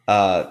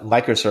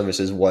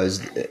microservices was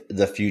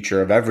the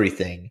future of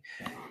everything,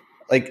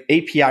 like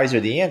APIs are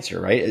the answer,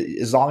 right?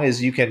 As long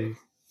as you can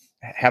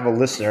have a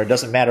listener, it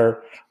doesn't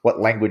matter what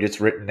language it's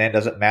written in,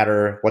 doesn't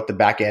matter what the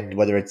backend,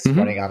 whether it's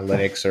running on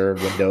Linux or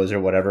Windows or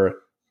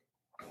whatever.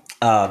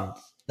 I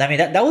mean,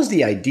 that was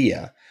the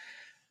idea.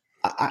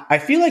 I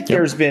feel like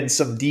there's been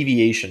some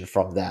deviation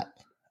from that,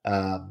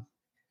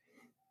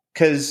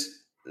 because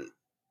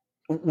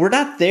we're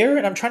not there,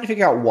 and I'm trying to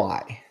figure out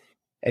why.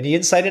 Any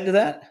insight into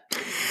that?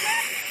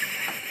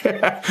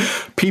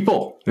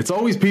 People. It's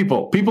always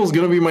people. People's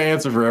going to be my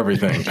answer for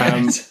everything.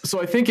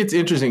 So I think it's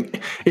interesting.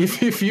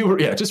 If you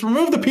just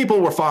remove the people,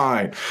 we're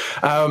fine.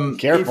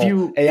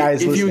 Careful. AI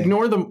is listening. You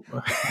ignore them.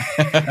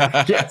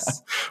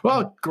 Yes.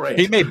 Well, great.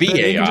 He may be then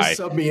AI. Just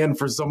sub me in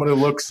for someone who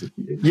looks.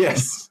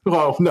 Yes.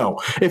 Well, no.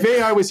 If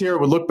AI was here,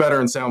 it would look better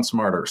and sound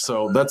smarter.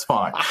 So that's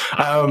fine.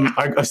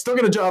 I still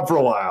get a job for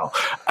a while.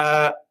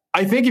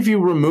 I think if you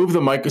remove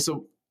the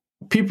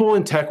people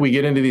in tech, we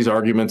get into these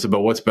arguments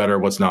about what's better,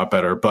 what's not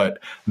better, but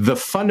the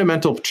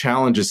fundamental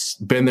challenge has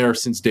been there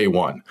since day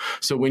one.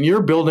 So when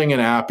you're building an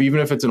app, even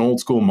if it's an old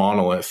school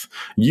monolith,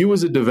 you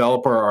as a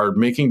developer are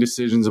making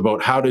decisions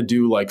about how to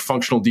do like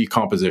functional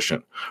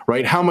decomposition,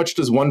 right? How much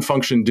does one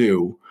function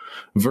do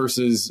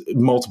versus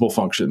multiple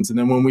functions? And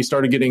then when we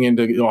started getting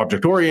into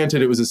object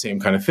oriented, it was the same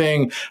kind of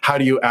thing. How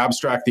do you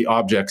abstract the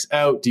objects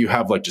out? Do you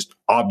have like just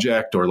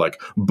object or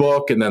like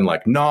book and then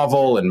like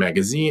novel and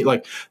magazine?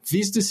 Like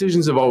these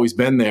decisions have always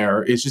been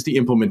there. It's just the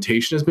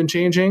implementation has been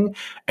changing.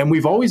 And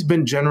we've always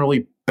been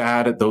generally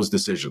bad at those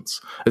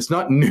decisions. It's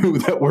not new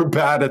that we're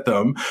bad at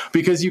them,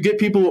 because you get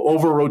people who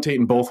over rotate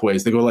in both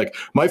ways. They go like,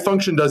 my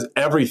function does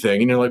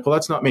everything. And you're like, well,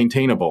 that's not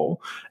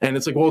maintainable. And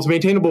it's like, well, it's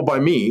maintainable by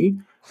me.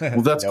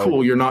 Well, that's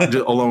cool. You're not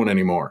alone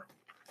anymore.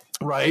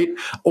 Right.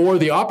 Or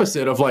the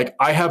opposite of like,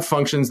 I have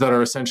functions that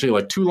are essentially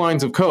like 2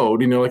 lines of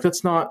code. And you're like,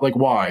 that's not like,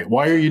 why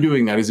are you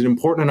doing that? Is it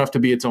important enough to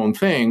be its own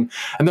thing?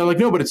 And they're like,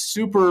 no, but it's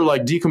super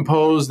like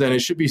decomposed and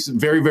it should be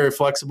very, very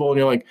flexible. And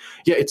you're like,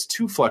 yeah, it's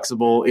too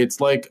flexible. It's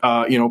like,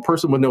 a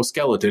person with no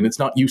skeleton. It's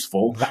not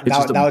useful.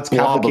 Now it's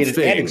complicated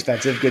and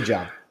expensive. Good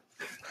job.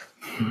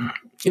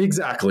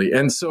 Exactly.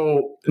 And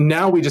so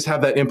now we just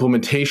have that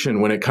implementation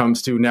when it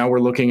comes to, now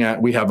we're looking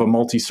at, we have a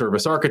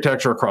multi-service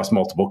architecture across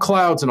multiple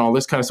clouds and all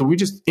this kind of, so we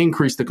just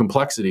increase the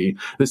complexity.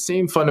 The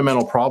same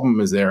fundamental problem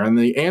is there. And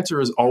the answer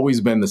has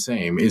always been the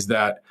same, is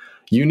that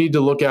you need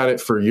to look at it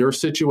for your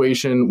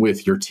situation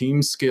with your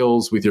team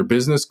skills, with your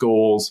business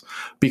goals,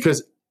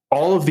 because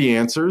all of the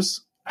answers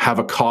have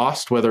a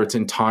cost, whether it's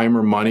in time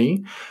or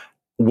money.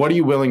 What are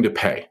you willing to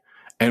pay?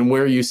 And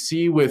where you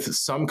see with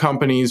some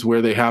companies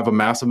where they have a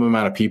massive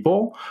amount of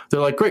people,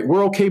 they're like, great,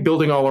 we're okay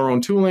building all our own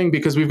tooling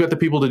because we've got the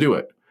people to do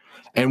it.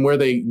 And where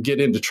they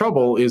get into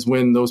trouble is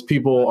when those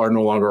people are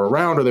no longer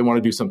around or they want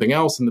to do something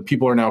else and the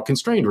people are now a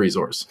constrained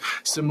resource.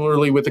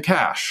 Similarly with the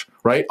cash,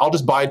 right? I'll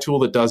just buy a tool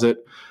that does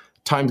it.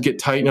 Times get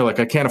tight and you're like,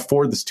 I can't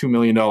afford this $2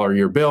 million a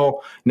year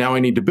bill. Now I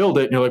need to build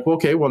it. And you're like, well,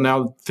 okay, well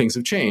now things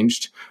have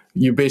changed.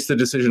 You base the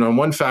decision on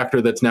one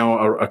factor that's now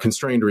a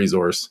constrained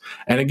resource.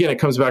 And again, it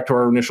comes back to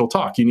our initial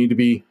talk. You need to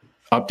be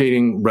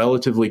updating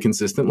relatively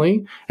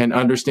consistently and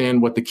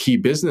understand what the key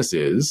business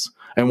is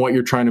and what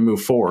you're trying to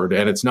move forward.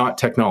 And it's not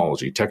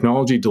technology.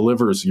 Technology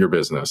delivers your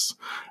business.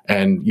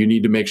 And you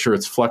need to make sure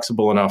it's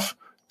flexible enough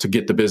to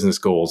get the business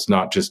goals,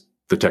 not just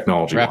the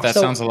technology. Raph, that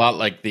sounds a lot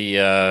like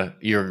the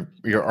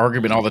your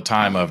argument all the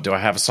time of, do I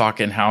have a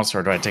SOC in house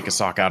or do I take a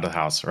SOC out of the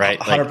house? Right,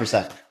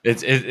 100%.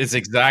 It's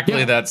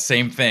exactly that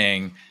same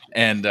thing.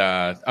 And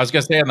I was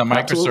going to say on the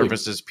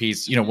microservices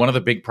piece, one of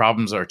the big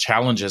problems or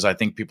challenges I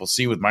think people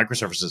see with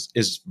microservices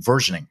is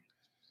versioning.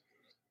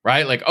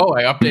 Right, like, oh,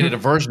 I updated a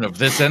version of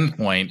this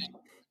endpoint.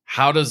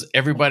 How does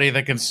everybody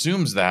that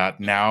consumes that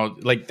now?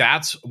 Like,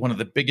 that's one of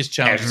the biggest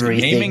challenges: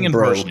 naming and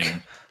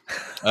versioning.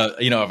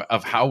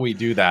 Of how we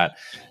do that.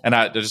 And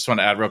I just want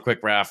to add real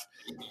quick, Raph,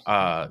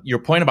 your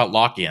point about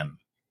lock-in,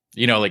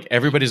 like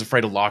everybody's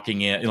afraid of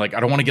locking in. Like, I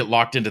don't want to get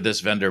locked into this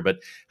vendor, but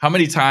how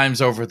many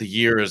times over the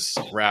years,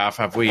 Raph,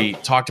 have we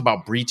talked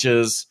about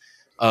breaches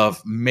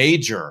of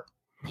major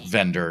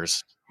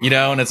vendors,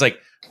 and it's like,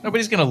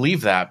 nobody's going to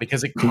leave that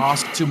because it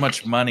costs too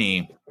much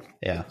money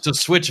to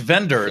switch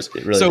vendors.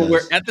 It really so does.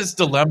 We're at this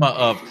dilemma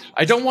of,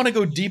 I don't want to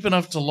go deep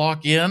enough to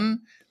lock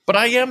in, but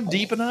I am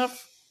deep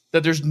enough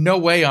that there's no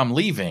way I'm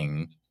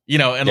leaving,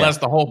 unless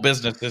the whole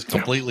business just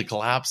completely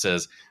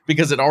collapses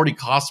because it already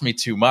cost me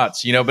too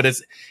much, but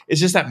it's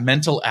just that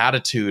mental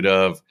attitude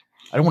of,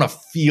 I don't want to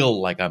feel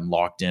like I'm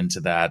locked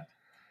into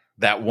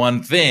that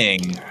one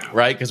thing,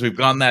 right? Because we've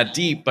gone that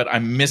deep, but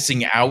I'm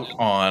missing out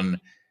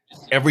on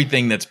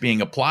everything that's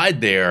being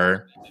applied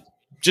there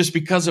just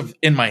because of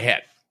in my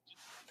head.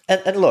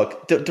 And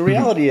look, the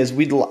reality is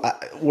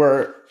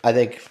where I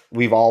think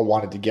we've all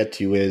wanted to get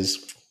to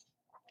is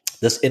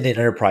this: in the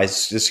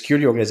enterprise, the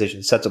security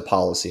organization sets a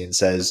policy and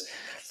says,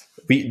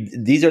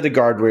 these are the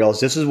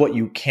guardrails. This is what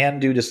you can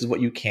do. This is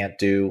what you can't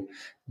do.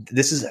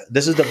 This is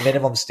the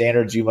minimum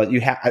standards you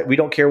have. We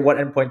don't care what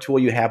endpoint tool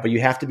you have, but you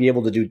have to be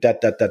able to do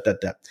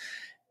that.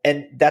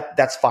 And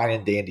that's fine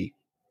and dandy.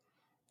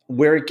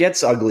 Where it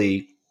gets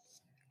ugly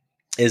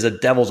is the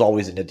devil's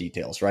always in the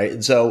details, right?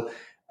 And so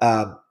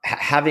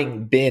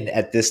having been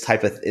at this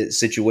type of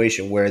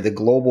situation where the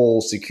global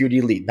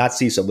security lead, not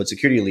CISO, but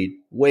security lead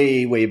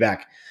way, way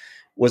back,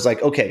 was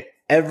like, okay,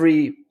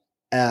 every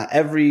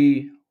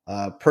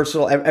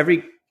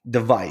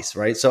device,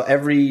 right? So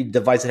every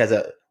device that has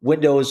a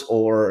Windows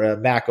or a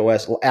Mac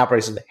OS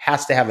operating system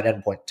has to have an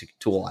endpoint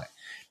tool on it.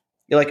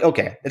 You're like,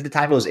 okay, at the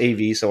time it was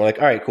AV, so we're like,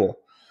 all right, cool.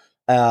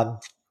 And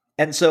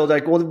so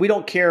like, well, we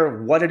don't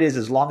care what it is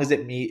as long as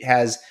it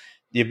has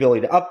the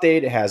ability to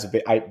update. It has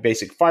a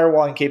basic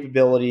firewalling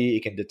capability.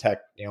 It can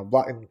detect,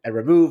 block and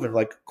remove, and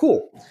like,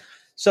 cool.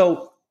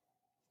 So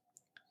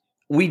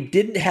we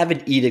didn't have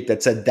an edict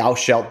that said thou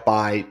shalt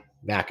buy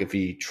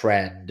McAfee,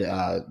 Trend,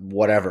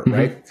 whatever,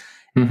 right?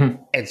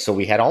 Mm-hmm. And so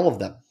we had all of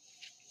them.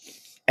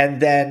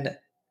 And then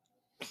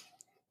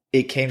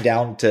it came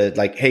down to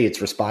like, hey,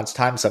 it's response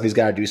time. Somebody's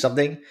got to do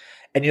something.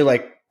 And you're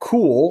like,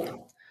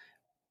 cool.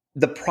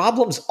 the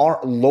problems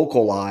aren't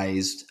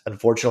localized,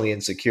 unfortunately,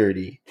 in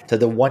security to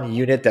the one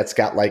unit that's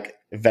got like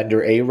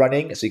vendor A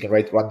running, so you can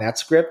run that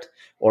script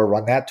or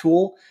run that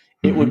tool.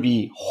 It would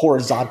be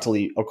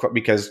horizontally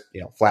because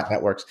flat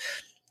networks.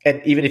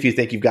 And even if you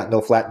think you've got no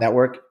flat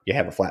network, you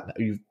have a flat.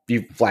 You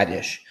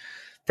flat-ish.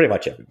 Pretty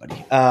much everybody.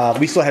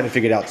 We still haven't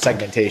figured out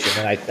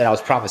segmentation, and I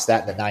was promised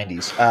that in the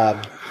 90s.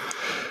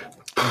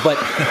 But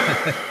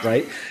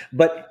right,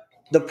 but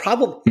the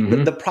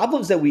problem, the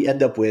problems that we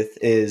end up with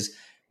is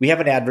we have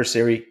an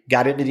adversary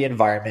got into the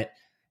environment.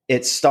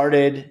 It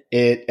started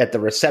it at the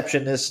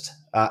receptionist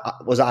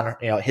was on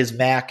his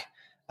Mac,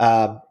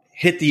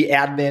 hit the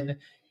admin.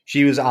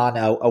 She was on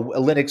a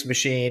Linux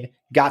machine,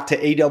 got to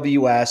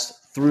AWS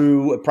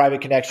through a private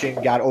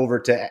connection, got over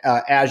to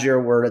Azure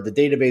where the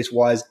database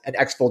was, and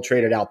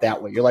exfiltrated out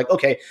that way. You're like,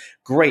 okay,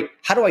 great.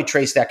 How do I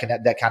trace that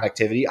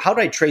connectivity? How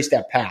do I trace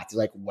that path?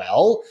 You're like,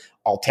 well,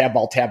 Alt tab.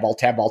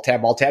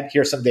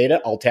 Here's some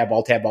data. Alt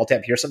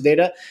tab. Here's some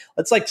data.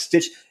 Let's like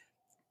stitch.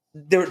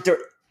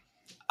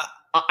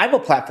 I'm a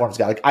platforms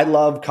guy. Like I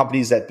love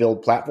companies that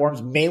build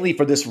platforms mainly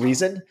for this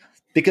reason.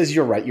 Because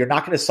you're right, you're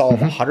not going to solve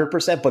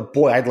 100%, but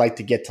boy, I'd like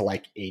to get to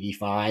like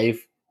 85,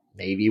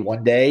 maybe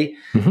one day.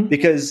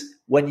 Because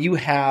when you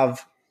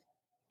have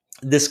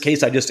this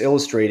case I just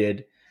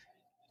illustrated,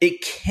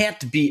 it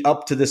can't be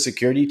up to the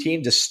security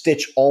team to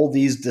stitch all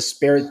these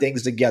disparate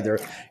things together.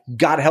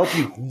 God help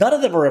you, none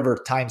of them are ever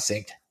time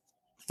synced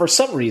for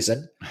some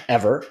reason,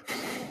 ever.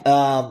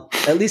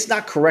 At least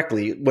not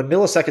correctly. When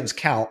milliseconds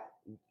count,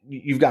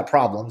 you've got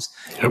problems.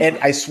 Yep. And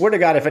I swear to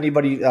God, if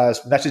anybody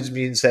messages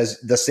me and says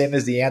the same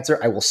is the answer,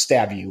 I will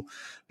stab you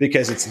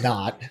because it's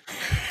not.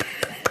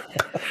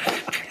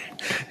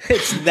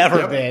 It's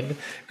never been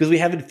because we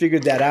haven't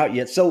figured that out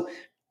yet. So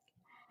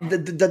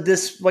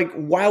this, like,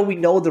 while we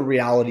know the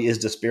reality is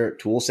disparate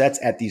tool sets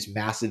at these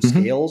massive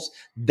scales,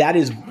 that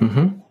is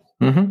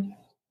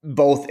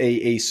both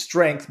a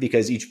strength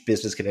because each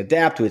business can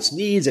adapt to its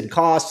needs and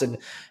costs and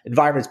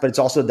environments, but it's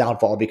also a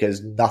downfall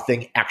because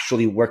nothing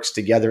actually works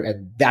together.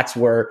 And that's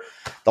where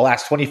the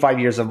last 25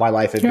 years of my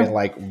life have been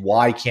like,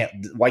 why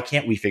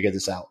can't we figure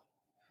this out?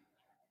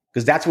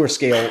 Because that's where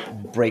scale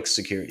breaks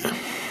security.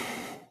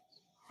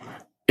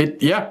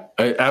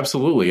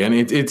 Absolutely. And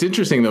it's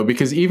interesting though,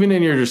 because even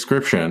in your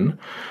description,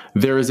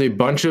 there is a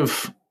bunch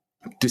of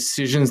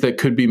decisions that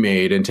could be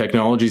made and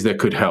technologies that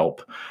could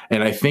help.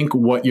 And I think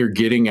what you're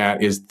getting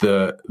at is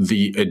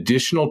the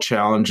additional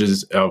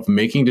challenges of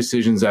making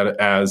decisions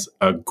as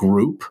a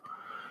group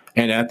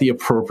and at the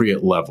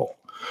appropriate level.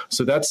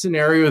 So that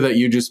scenario that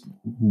you just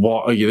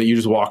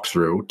walked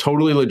through,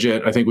 totally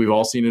legit. I think we've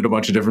all seen it a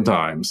bunch of different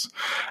times,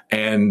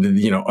 and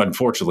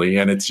unfortunately,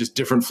 and it's just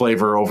different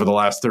flavor over the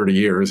last 30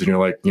 years. And you're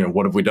like,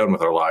 what have we done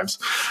with our lives?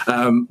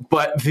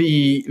 But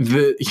we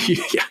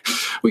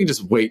can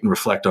just wait and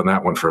reflect on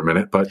that one for a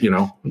minute. But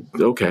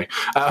okay.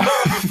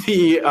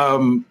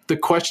 The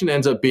question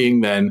ends up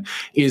being then: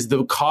 is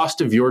the cost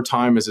of your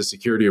time as a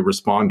security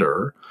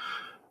responder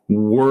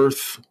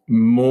worth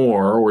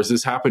more, or has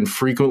this happened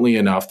frequently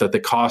enough that the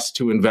cost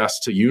to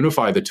invest to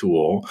unify the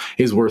tool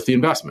is worth the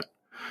investment?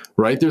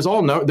 Right? There's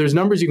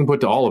numbers you can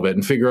put to all of it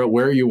and figure out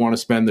where you want to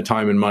spend the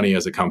time and money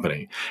as a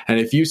company. And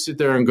if you sit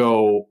there and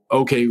go,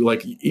 okay,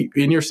 like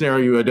in your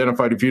scenario, you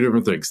identified a few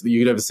different things.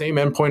 You could have the same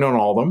endpoint on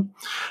all of them.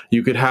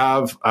 You could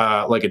have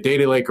like a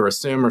data lake or a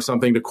SIM or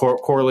something to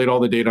correlate all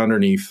the data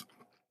underneath.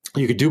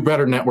 You could do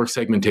better network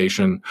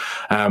segmentation,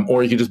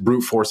 or you could just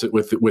brute force it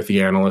with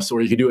the analysts, or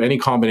you could do any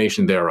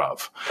combination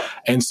thereof.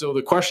 And so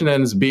the question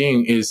ends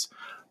being is,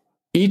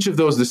 each of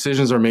those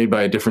decisions are made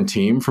by a different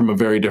team from a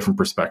very different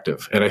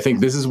perspective. And I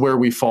think this is where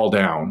we fall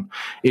down,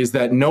 is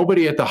that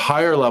nobody at the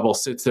higher level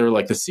sits there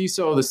like the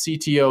CISO, the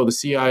CTO, the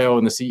CIO,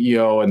 and the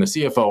CEO, and the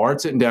CFO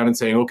aren't sitting down and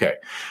saying, okay,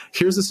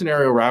 here's the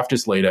scenario Raf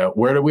just laid out.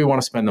 Where do we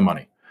want to spend the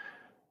money?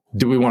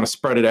 Do we want to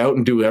spread it out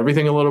and do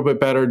everything a little bit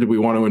better? Do we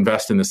want to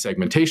invest in the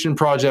segmentation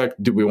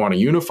project? Do we want to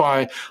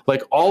unify?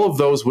 Like all of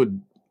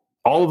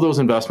those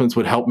investments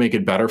would help make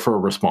it better for a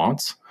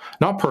response.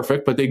 Not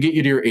perfect, but they get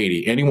you to your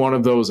 80. Any one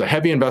of those, a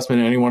heavy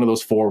investment in any one of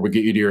those four would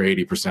get you to your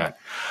 80%.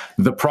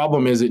 The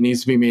problem is it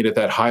needs to be made at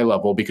that high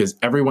level because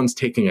everyone's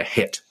taking a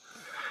hit.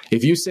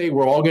 If you say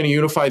we're all going to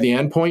unify the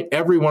endpoint,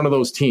 every one of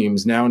those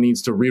teams now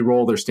needs to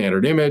re-roll their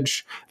standard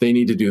image. They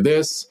need to do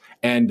this.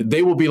 And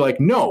they will be like,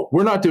 no,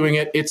 we're not doing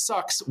it. It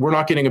sucks. We're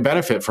not getting a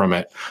benefit from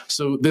it.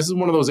 So this is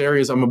one of those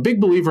areas. I'm a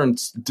big believer in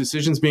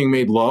decisions being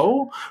made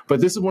low, but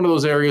this is one of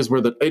those areas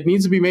where it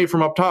needs to be made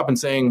from up top and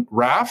saying,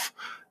 Raf,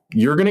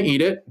 you're going to eat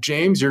it.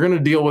 James, you're going to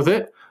deal with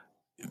it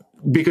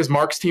because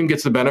Mark's team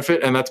gets the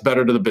benefit and that's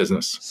better to the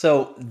business.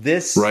 So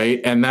this,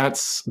 right. And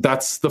that's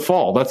the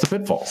fall. That's the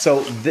pitfall.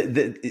 So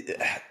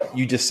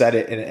you just said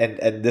it.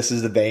 And this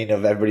is the bane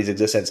of everybody's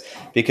existence,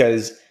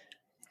 because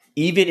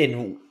even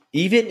in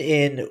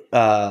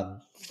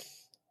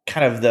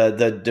kind of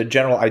the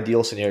general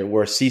ideal scenario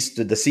where the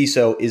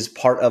CISO is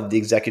part of the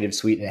executive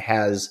suite and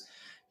has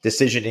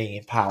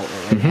decisioning power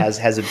and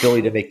has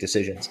ability to make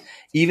decisions,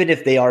 even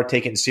if they are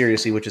taken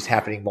seriously, which is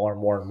happening more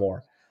and more and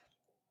more.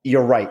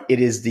 You're right. It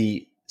is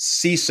the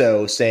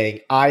CISO saying,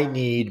 I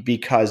need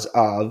because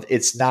of,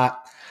 it's not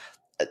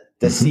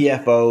the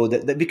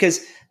CFO,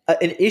 because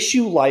an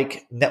issue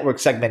like network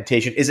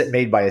segmentation isn't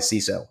made by a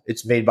CISO.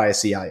 It's made by a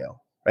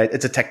CIO, right?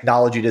 It's a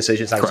technology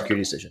decision. It's not a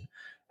security decision.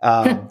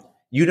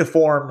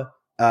 Uniform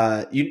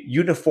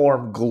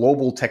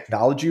global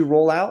technology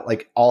rollout,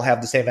 like all have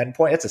the same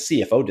endpoint. That's a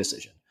CFO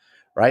decision,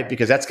 right?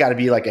 Because that's got to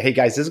be like, hey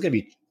guys, this is going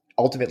to be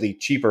ultimately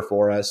cheaper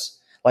for us.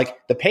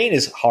 Like the pain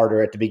is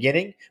harder at the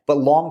beginning, but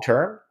long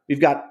term, we've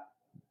got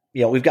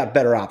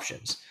better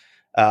options.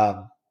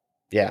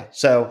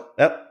 So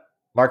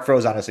Mark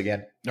froze on us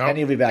again. Nope. And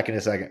he'll be back in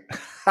a second.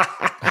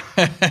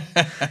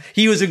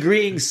 He was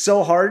agreeing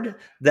so hard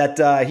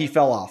that he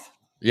fell off.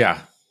 Yeah,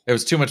 it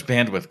was too much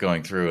bandwidth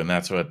going through, and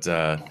that's what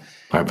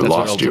I've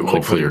lost you.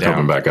 Hopefully, you're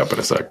coming back up in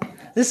a sec.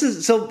 This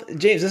is so,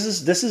 James.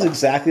 This is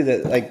exactly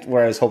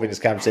where I was hoping this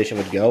conversation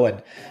would go,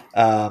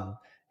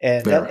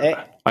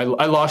 I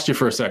lost you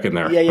for a second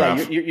there.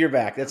 Yeah, you're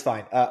back. That's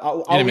fine.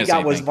 All we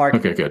got was Mark.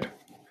 Okay, good.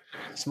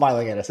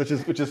 Smiling at us,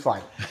 which is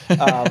fine.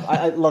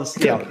 I love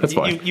that's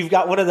fine. You've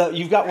got one of the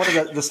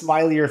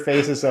smilier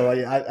faces, so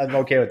I'm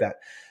okay with that.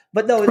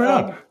 But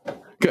no,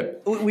 good.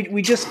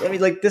 We just, I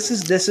mean, like this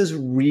is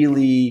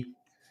really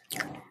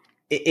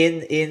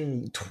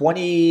in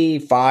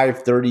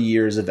 25, 30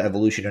 years of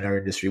evolution in our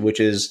industry,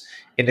 which is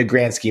in the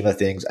grand scheme of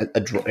things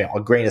a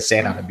grain of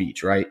sand on a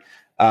beach, right?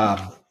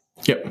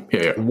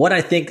 Yep. What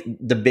I think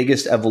the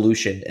biggest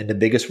evolution and the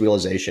biggest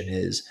realization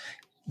is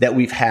that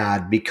we've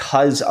had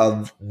because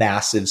of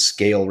massive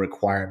scale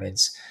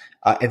requirements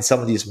and some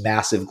of these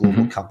massive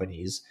global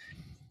companies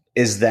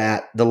is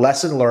that the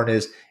lesson learned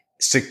is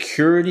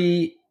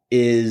security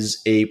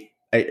is a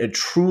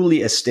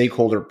truly a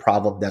stakeholder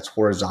problem that's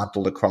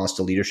horizontal across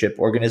the leadership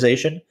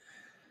organization.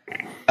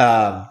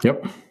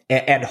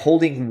 And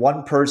holding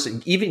one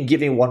person, even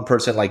giving one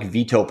person like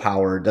veto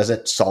power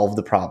doesn't solve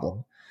the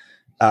problem.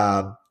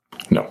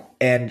 No.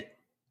 And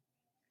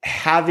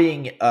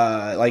having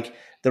like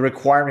the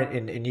requirement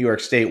in New York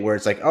State where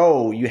it's like,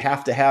 oh, you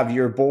have to have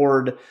your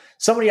board,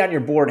 somebody on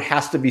your board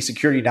has to be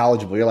security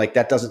knowledgeable. You're like,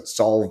 that doesn't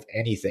solve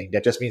anything.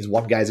 That just means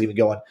one guy's going to be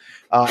going,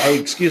 hey,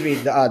 excuse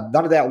me,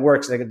 none of that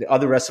works. And the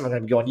other rest of them are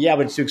going to be going, yeah,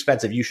 but it's too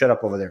expensive. You shut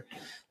up over there.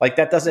 Like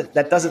that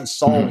doesn't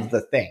solve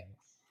the thing.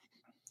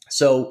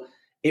 So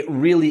it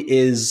really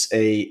is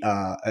and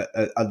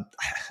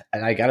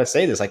I got to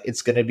say this, like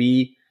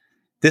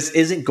this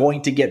isn't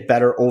going to get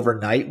better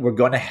overnight. We're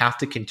going to have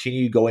to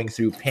continue going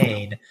through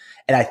pain.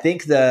 And I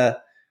think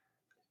that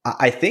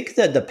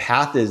the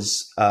path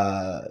is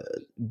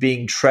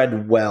being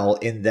tread well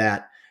in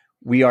that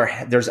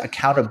there's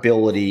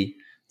accountability.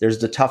 There's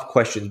the tough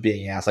questions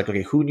being asked, like,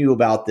 okay, who knew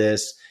about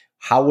this?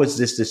 How was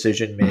this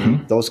decision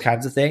made? Those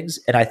kinds of things.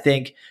 And I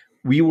think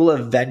we will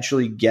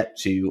eventually get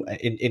to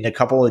in a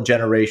couple of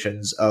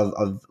generations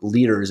of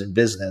leaders in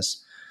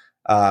business.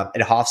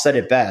 And Hoff said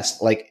it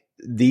best, like,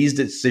 these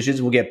decisions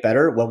will get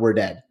better when we're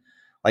dead.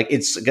 Like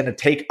it's going to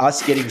take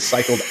us getting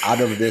cycled out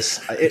of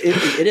this.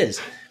 It is.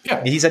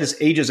 Yeah. He said this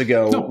ages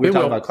ago. We were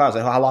talking about clouds.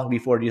 Like, how long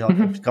before do you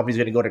think companies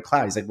are going to go to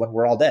cloud? He's like, when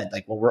we're all dead,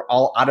 like when we're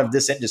all out of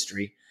this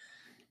industry.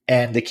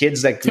 And the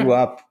kids that grew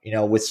up,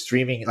 with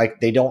streaming, like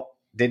they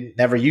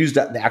never used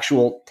the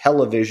actual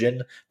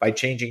television by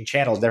changing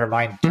channels. Never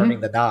mind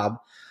turning the knob.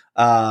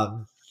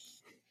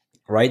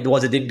 Right. The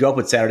ones that didn't grow up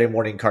with Saturday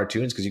morning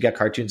cartoons, because you got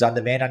cartoons on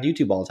demand on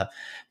YouTube all the time.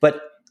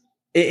 But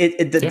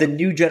the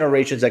new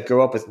generations that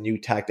grow up with new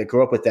tech, that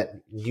grow up with that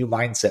new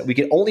mindset, we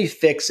can only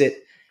fix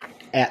it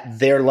at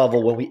their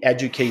level when we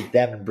educate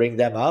them and bring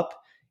them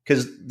up,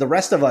 because the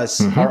rest of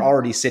us are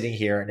already sitting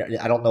here. And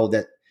I don't know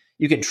that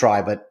you can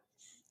try, but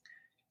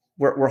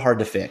we're hard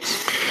to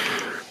fix.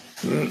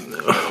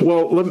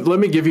 Well, let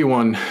me give you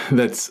one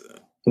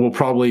will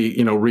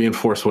probably,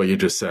 reinforce what you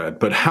just said.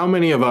 But how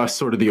many of us,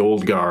 sort of the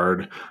old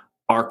guard,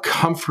 are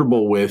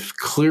comfortable with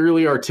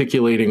clearly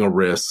articulating a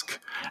risk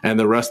and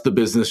the rest of the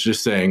business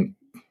just saying,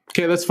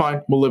 okay, that's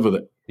fine, we'll live with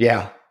it?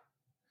 Yeah.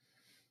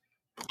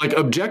 Like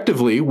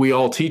objectively, we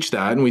all teach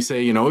that. And we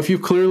say, if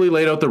you've clearly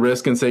laid out the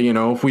risk and say,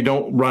 if we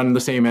don't run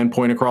the same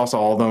endpoint across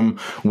all of them,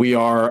 we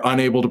are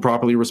unable to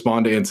properly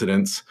respond to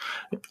incidents.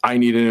 I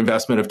need an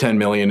investment of 10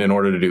 million in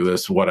order to do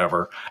this,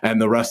 whatever.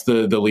 And the rest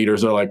of the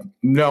leaders are like,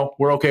 no,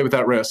 we're okay with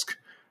that risk.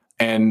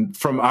 And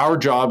from our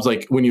jobs,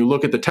 like when you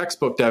look at the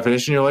textbook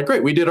definition, you're like,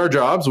 great, we did our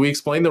jobs. We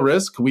explained the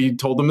risk. We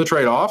told them the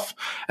trade-off,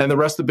 and the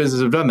rest of the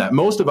business have done that.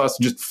 Most of us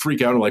just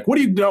freak out and like, what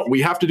do you know?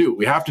 We have to do it.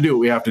 We have to do it.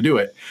 We have to do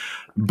it.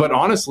 But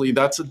honestly,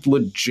 that's a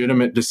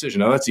legitimate decision.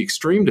 Now, that's the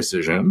extreme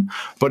decision.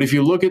 But if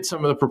you look at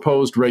some of the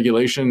proposed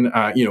regulation,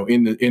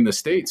 in the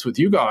States with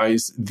you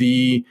guys,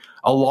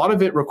 a lot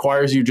of it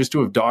requires you just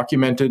to have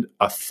documented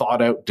a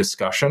thought out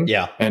discussion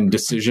and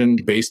decision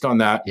based on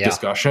that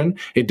discussion.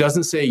 It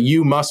doesn't say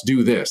you must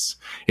do this.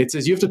 It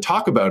says you have to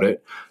talk about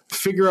it,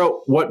 figure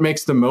out what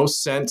makes the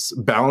most sense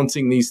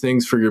balancing these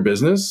things for your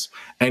business,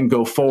 and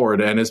go forward.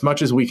 And as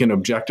much as we can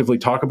objectively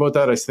talk about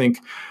that, I think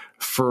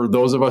for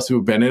those of us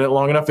who've been in it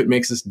long enough, it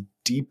makes us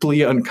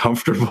deeply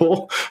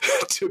uncomfortable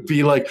to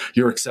be like,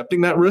 you're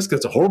accepting that risk?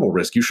 That's a horrible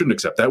risk. You shouldn't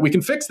accept that. We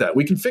can fix that.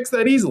 We can fix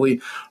that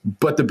easily.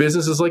 But the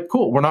business is like,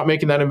 cool, we're not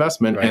making that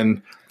investment. Right.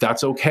 And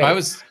that's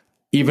okay.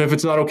 Even if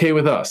it's not okay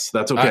with us,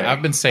 that's okay.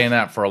 I've been saying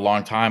that for a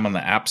long time on the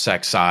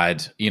AppSec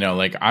side.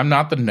 Like I'm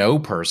not the no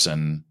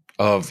person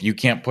of you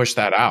can't push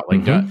that out.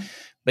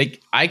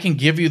 Like I can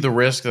give you the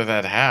risk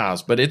that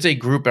has, but it's a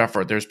group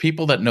effort. There's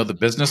people that know the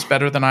business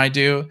better than I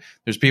do.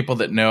 There's people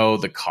that know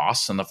the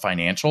costs and the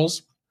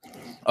financials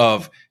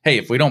of, hey,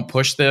 if we don't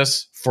push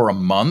this for a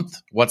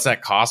month, what's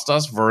that cost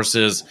us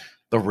versus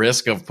the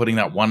risk of putting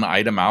that one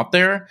item out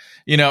there,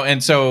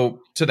 And so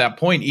to that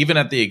point, even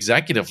at the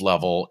executive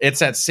level, it's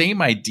that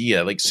same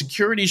idea. Like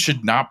security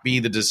should not be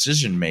the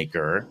decision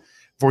maker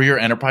for your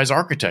enterprise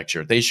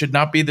architecture. They should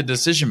not be the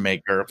decision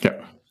maker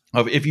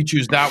of if you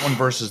choose that one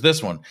versus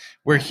this one.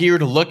 We're here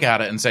to look at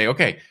it and say,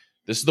 okay,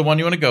 this is the one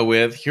you want to go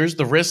with. Here's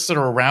the risks that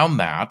are around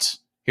that.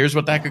 Here's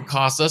what that could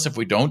cost us if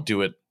we don't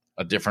do it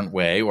a different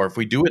way, or if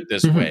we do it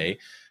this way.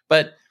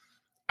 But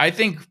I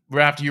think,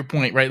 Raph, to your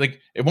point, right? Like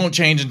it won't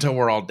change until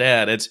we're all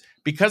dead. It's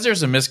because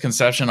there's a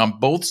misconception on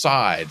both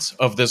sides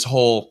of this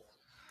whole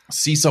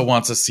CISO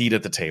wants a seat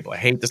at the table. I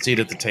hate the seat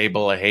at the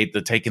table. I hate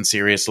the taken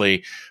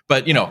seriously.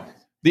 But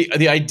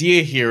the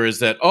idea here is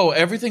that,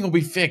 everything will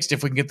be fixed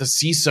if we can get the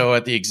CISO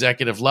at the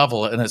executive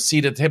level and a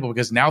seat at the table,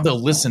 because now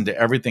they'll listen to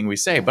everything we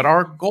say. But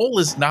our goal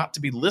is not to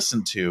be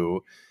listened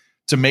to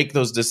make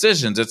those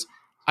decisions.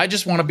 I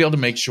just want to be able to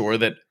make sure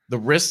that the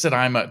risks that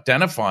I'm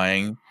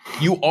identifying,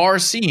 you are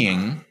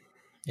seeing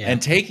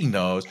and taking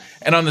those.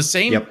 And on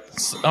the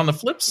on the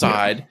flip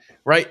side,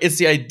 right, it's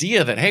the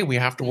idea that, hey, we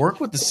have to work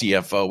with the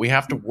CFO. We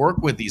have to work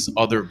with these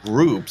other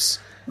groups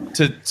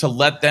to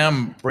let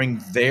them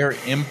bring their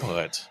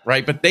input,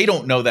 right? But they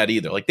don't know that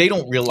either. Like they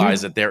don't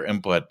realize that their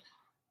input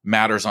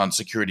matters on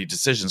security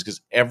decisions,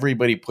 because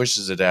everybody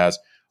pushes it as,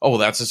 oh, well,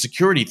 that's a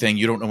security thing.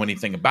 You don't know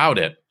anything about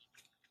it.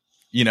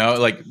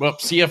 Like, well,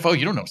 CFO,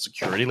 you don't know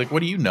security. Like,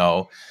 what do you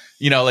know?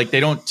 Like they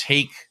don't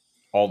take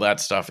all that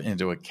stuff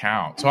into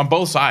account. So on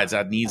both sides,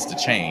 that needs to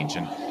change.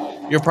 And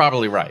you're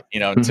probably right.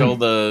 Until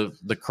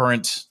the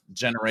current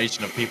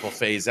generation of people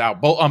phase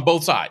out, on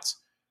both sides,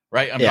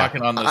 right? I'm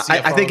talking on the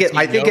CFO,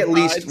 I think at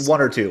least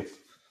one or two.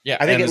 Yeah,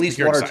 I think at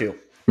least one or two.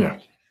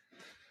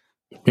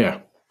 Yeah.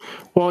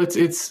 Well, it's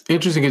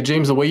interesting because,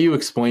 James, the way you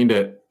explained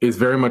it is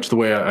very much the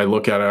way I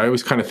look at it. I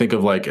always kind of think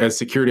of like, as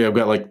security, I've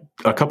got like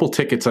a couple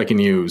tickets I can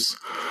use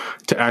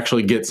to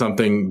actually get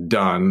something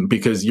done,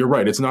 because you're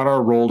right. It's not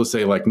our role to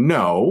say like,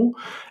 no,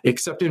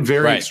 except in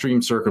very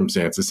extreme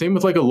circumstances. Same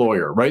with like a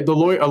lawyer, right? A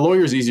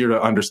lawyer is easier to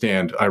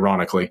understand,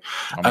 ironically.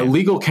 A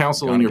legal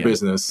counsel in your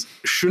business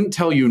shouldn't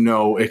tell you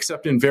no,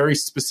 except in very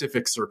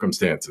specific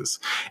circumstances.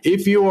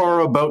 If you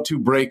are about to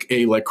break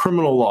a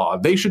criminal law,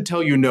 they should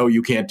tell you, no,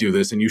 you can't do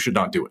this and you should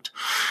not do it.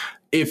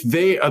 If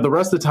they the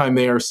rest of the time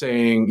they are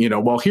saying,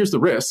 well, here's the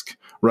risk,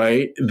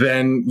 right?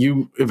 Then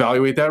you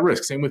evaluate that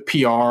risk. Same with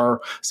PR,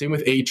 same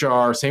with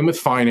HR, same with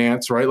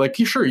finance, right? Like,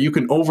 sure, you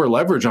can over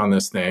leverage on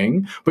this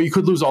thing, but you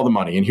could lose all the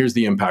money. And here's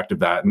the impact of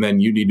that. And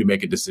then you need to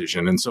make a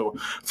decision. And so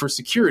for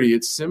security,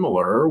 it's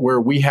similar, where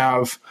we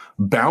have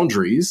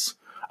boundaries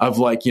of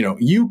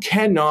you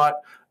cannot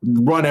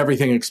run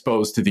everything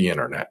exposed to the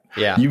internet.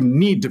 Yeah. You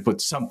need to put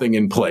something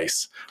in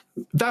place.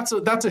 That's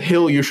a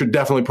hill you should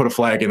definitely put a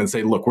flag in and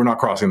say, look, we're not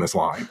crossing this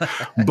line.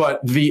 But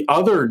the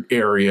other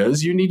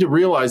areas, you need to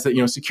realize that,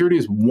 security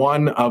is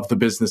one of the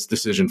business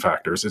decision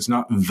factors. It's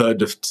not the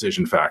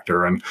decision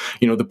factor. And,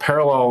 the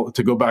parallel,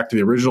 to go back to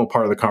the original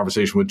part of the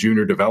conversation with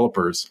junior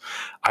developers,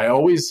 I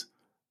always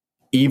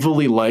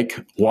evilly like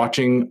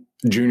watching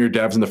junior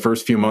devs in the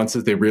first few months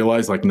as they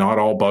realize not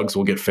all bugs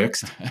will get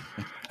fixed.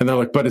 And they're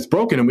like, but it's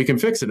broken and we can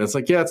fix it. And it's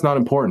like, yeah, it's not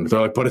important.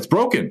 They're like, but it's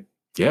broken.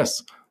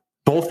 Yes.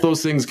 Both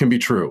those things can be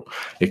true.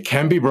 It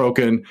can be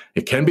broken.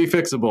 It can be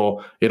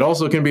fixable. It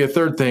also can be a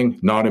third thing,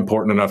 not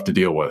important enough to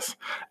deal with.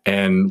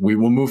 And we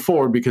will move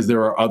forward because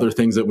there are other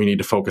things that we need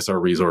to focus our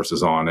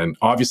resources on. And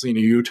obviously in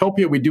a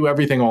utopia, we do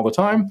everything all the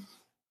time.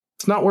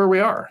 It's not where we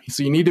are.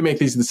 So you need to make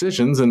these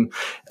decisions. And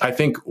I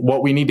think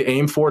what we need to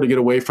aim for to get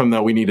away from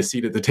that, we need a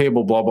seat at the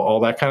table, blah, blah, all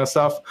that kind of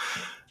stuff.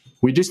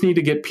 We just need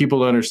to get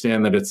people to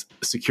understand that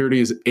security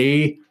is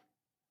a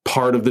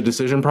part of the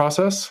decision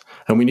process.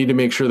 And we need to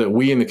make sure that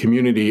we in the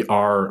community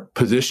are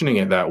positioning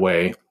it that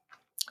way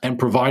and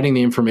providing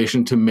the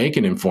information to make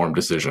an informed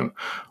decision.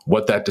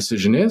 What that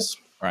decision is,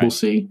 we'll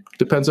see.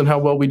 Depends on how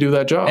well we do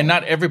that job. And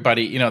not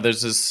everybody,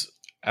 there's this,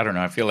 I don't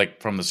know, I feel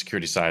like from the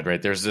security side,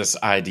 right? There's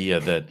this idea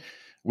that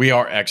we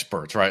are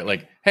experts, right?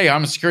 Like, hey,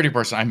 I'm a security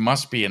person. I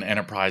must be an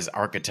enterprise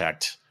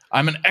architect.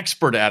 I'm an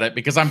expert at it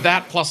because I'm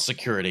that plus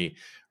security,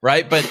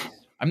 right? But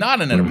I'm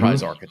not an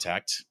enterprise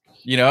architect.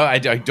 I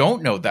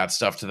don't know that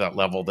stuff to that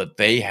level that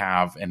they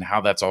have and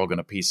how that's all going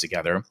to piece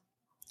together.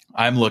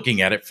 I'm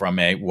looking at it from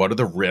what are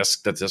the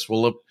risks that this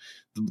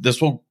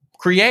will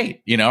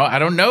create? I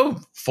don't know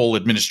full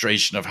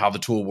administration of how the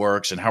tool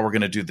works and how we're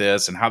going to do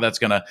this and how that's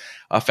going to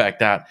affect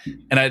that.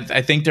 And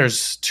I think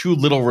there's too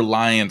little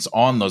reliance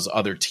on those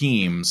other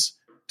teams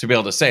to be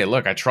able to say,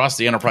 look, I trust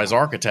the enterprise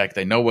architect.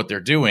 They know what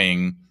they're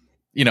doing.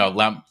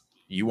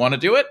 you want to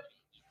do it?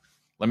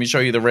 Let me show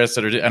you the risks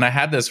that are. And I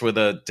had this with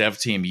a dev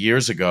team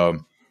years ago.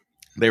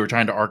 They were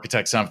trying to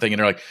architect something, and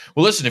they're like,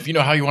 well, listen, if you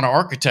know how you want to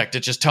architect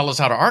it, just tell us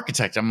how to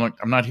architect it. I'm like,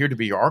 I'm not here to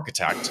be your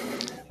architect,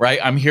 right?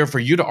 I'm here for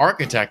you to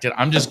architect it.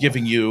 I'm just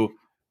giving you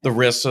the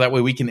risks so that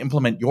way we can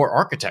implement your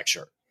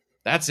architecture.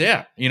 That's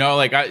it.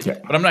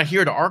 But I'm not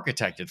here to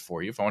architect it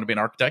for you. If I want to be an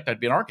architect, I'd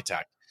be an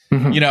architect.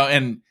 Mm-hmm.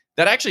 And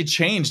that actually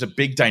changed a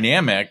big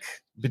dynamic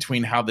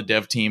between how the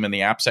dev team and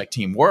the AppSec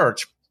team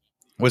worked,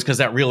 was because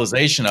that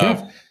realization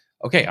of,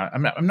 okay,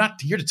 I'm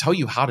not here to tell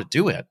you how to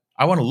do it.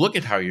 I want to look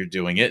at how you're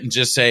doing it and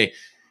just say,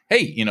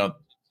 hey,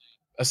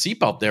 a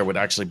seatbelt there would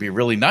actually be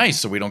really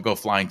nice so we don't go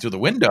flying through the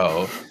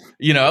window.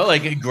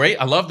 Great.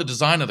 I love the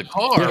design of the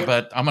car,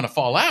 but I'm going to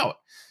fall out.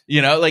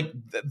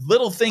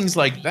 Little things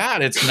like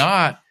that. It's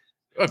not,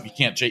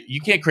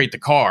 you can't create the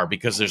car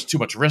because there's too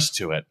much risk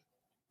to it.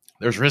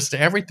 There's risk to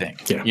everything,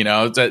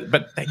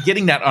 but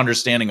getting that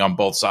understanding on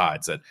both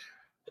sides that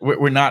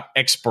we're not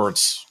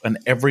experts on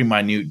every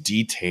minute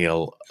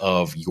detail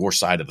of your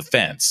side of the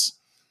fence.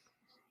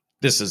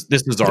 This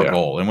is our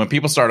goal. And when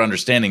people start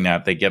understanding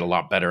that, they get a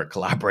lot better at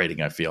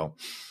collaborating, I feel.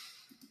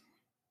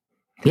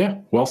 Yeah.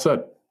 Well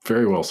said.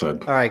 Very well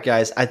said. All right,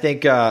 guys. I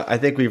think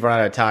we've run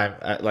out of time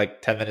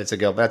like 10 minutes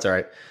ago, but that's all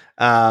right.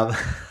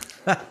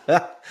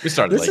 We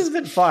started This late. has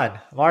been fun.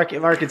 Mark,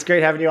 it's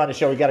great having you on the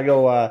show. We got to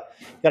go,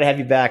 got to have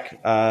you back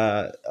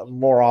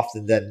more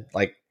often than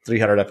like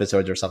 300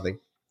 episodes or something.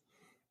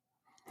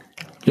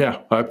 Yeah,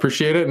 I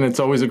appreciate it, and it's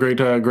always a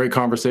great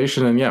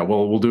conversation. And yeah,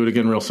 we'll do it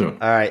again real soon.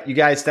 All right, you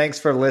guys, thanks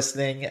for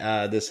listening.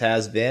 This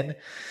has been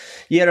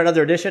yet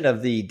another edition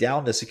of the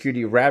Down the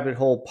Security Rabbit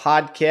Hole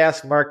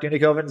podcast. Mark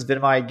Nunikoven's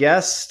been my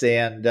guest,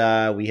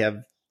 and we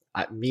have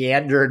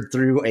meandered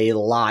through a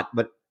lot,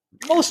 but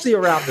mostly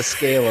around the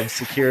scale of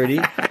security.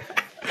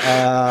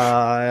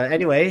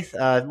 Anyway,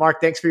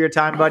 Mark, thanks for your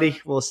time, buddy.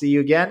 We'll see you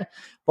again,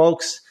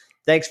 folks.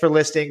 Thanks for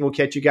listening. We'll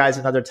catch you guys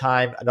another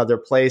time, another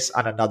place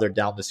on another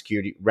Down the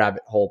Security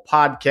Rabbit Hole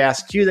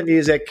podcast. Cue the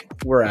music.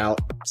 We're out.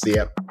 See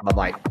ya.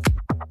 Bye-bye.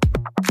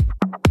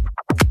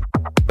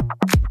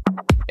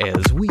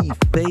 As we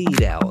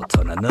fade out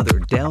on another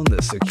Down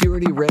the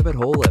Security Rabbit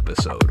Hole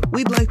episode,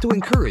 we'd like to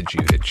encourage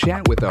you to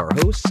chat with our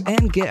hosts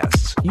and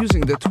guests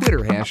using the Twitter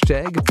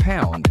hashtag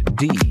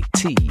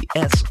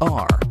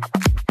 #DtSR.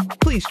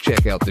 Please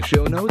check out the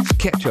show notes,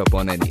 catch up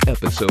on any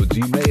episodes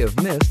you may have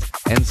missed,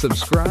 and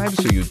subscribe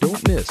so you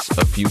don't miss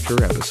a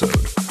future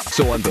episode.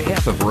 So on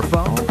behalf of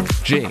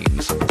Rafal,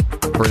 James,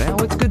 for now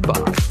it's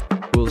goodbye.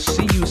 We'll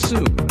see you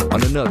soon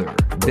on another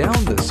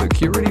Down the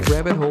Security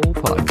Rabbit Hole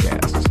podcast.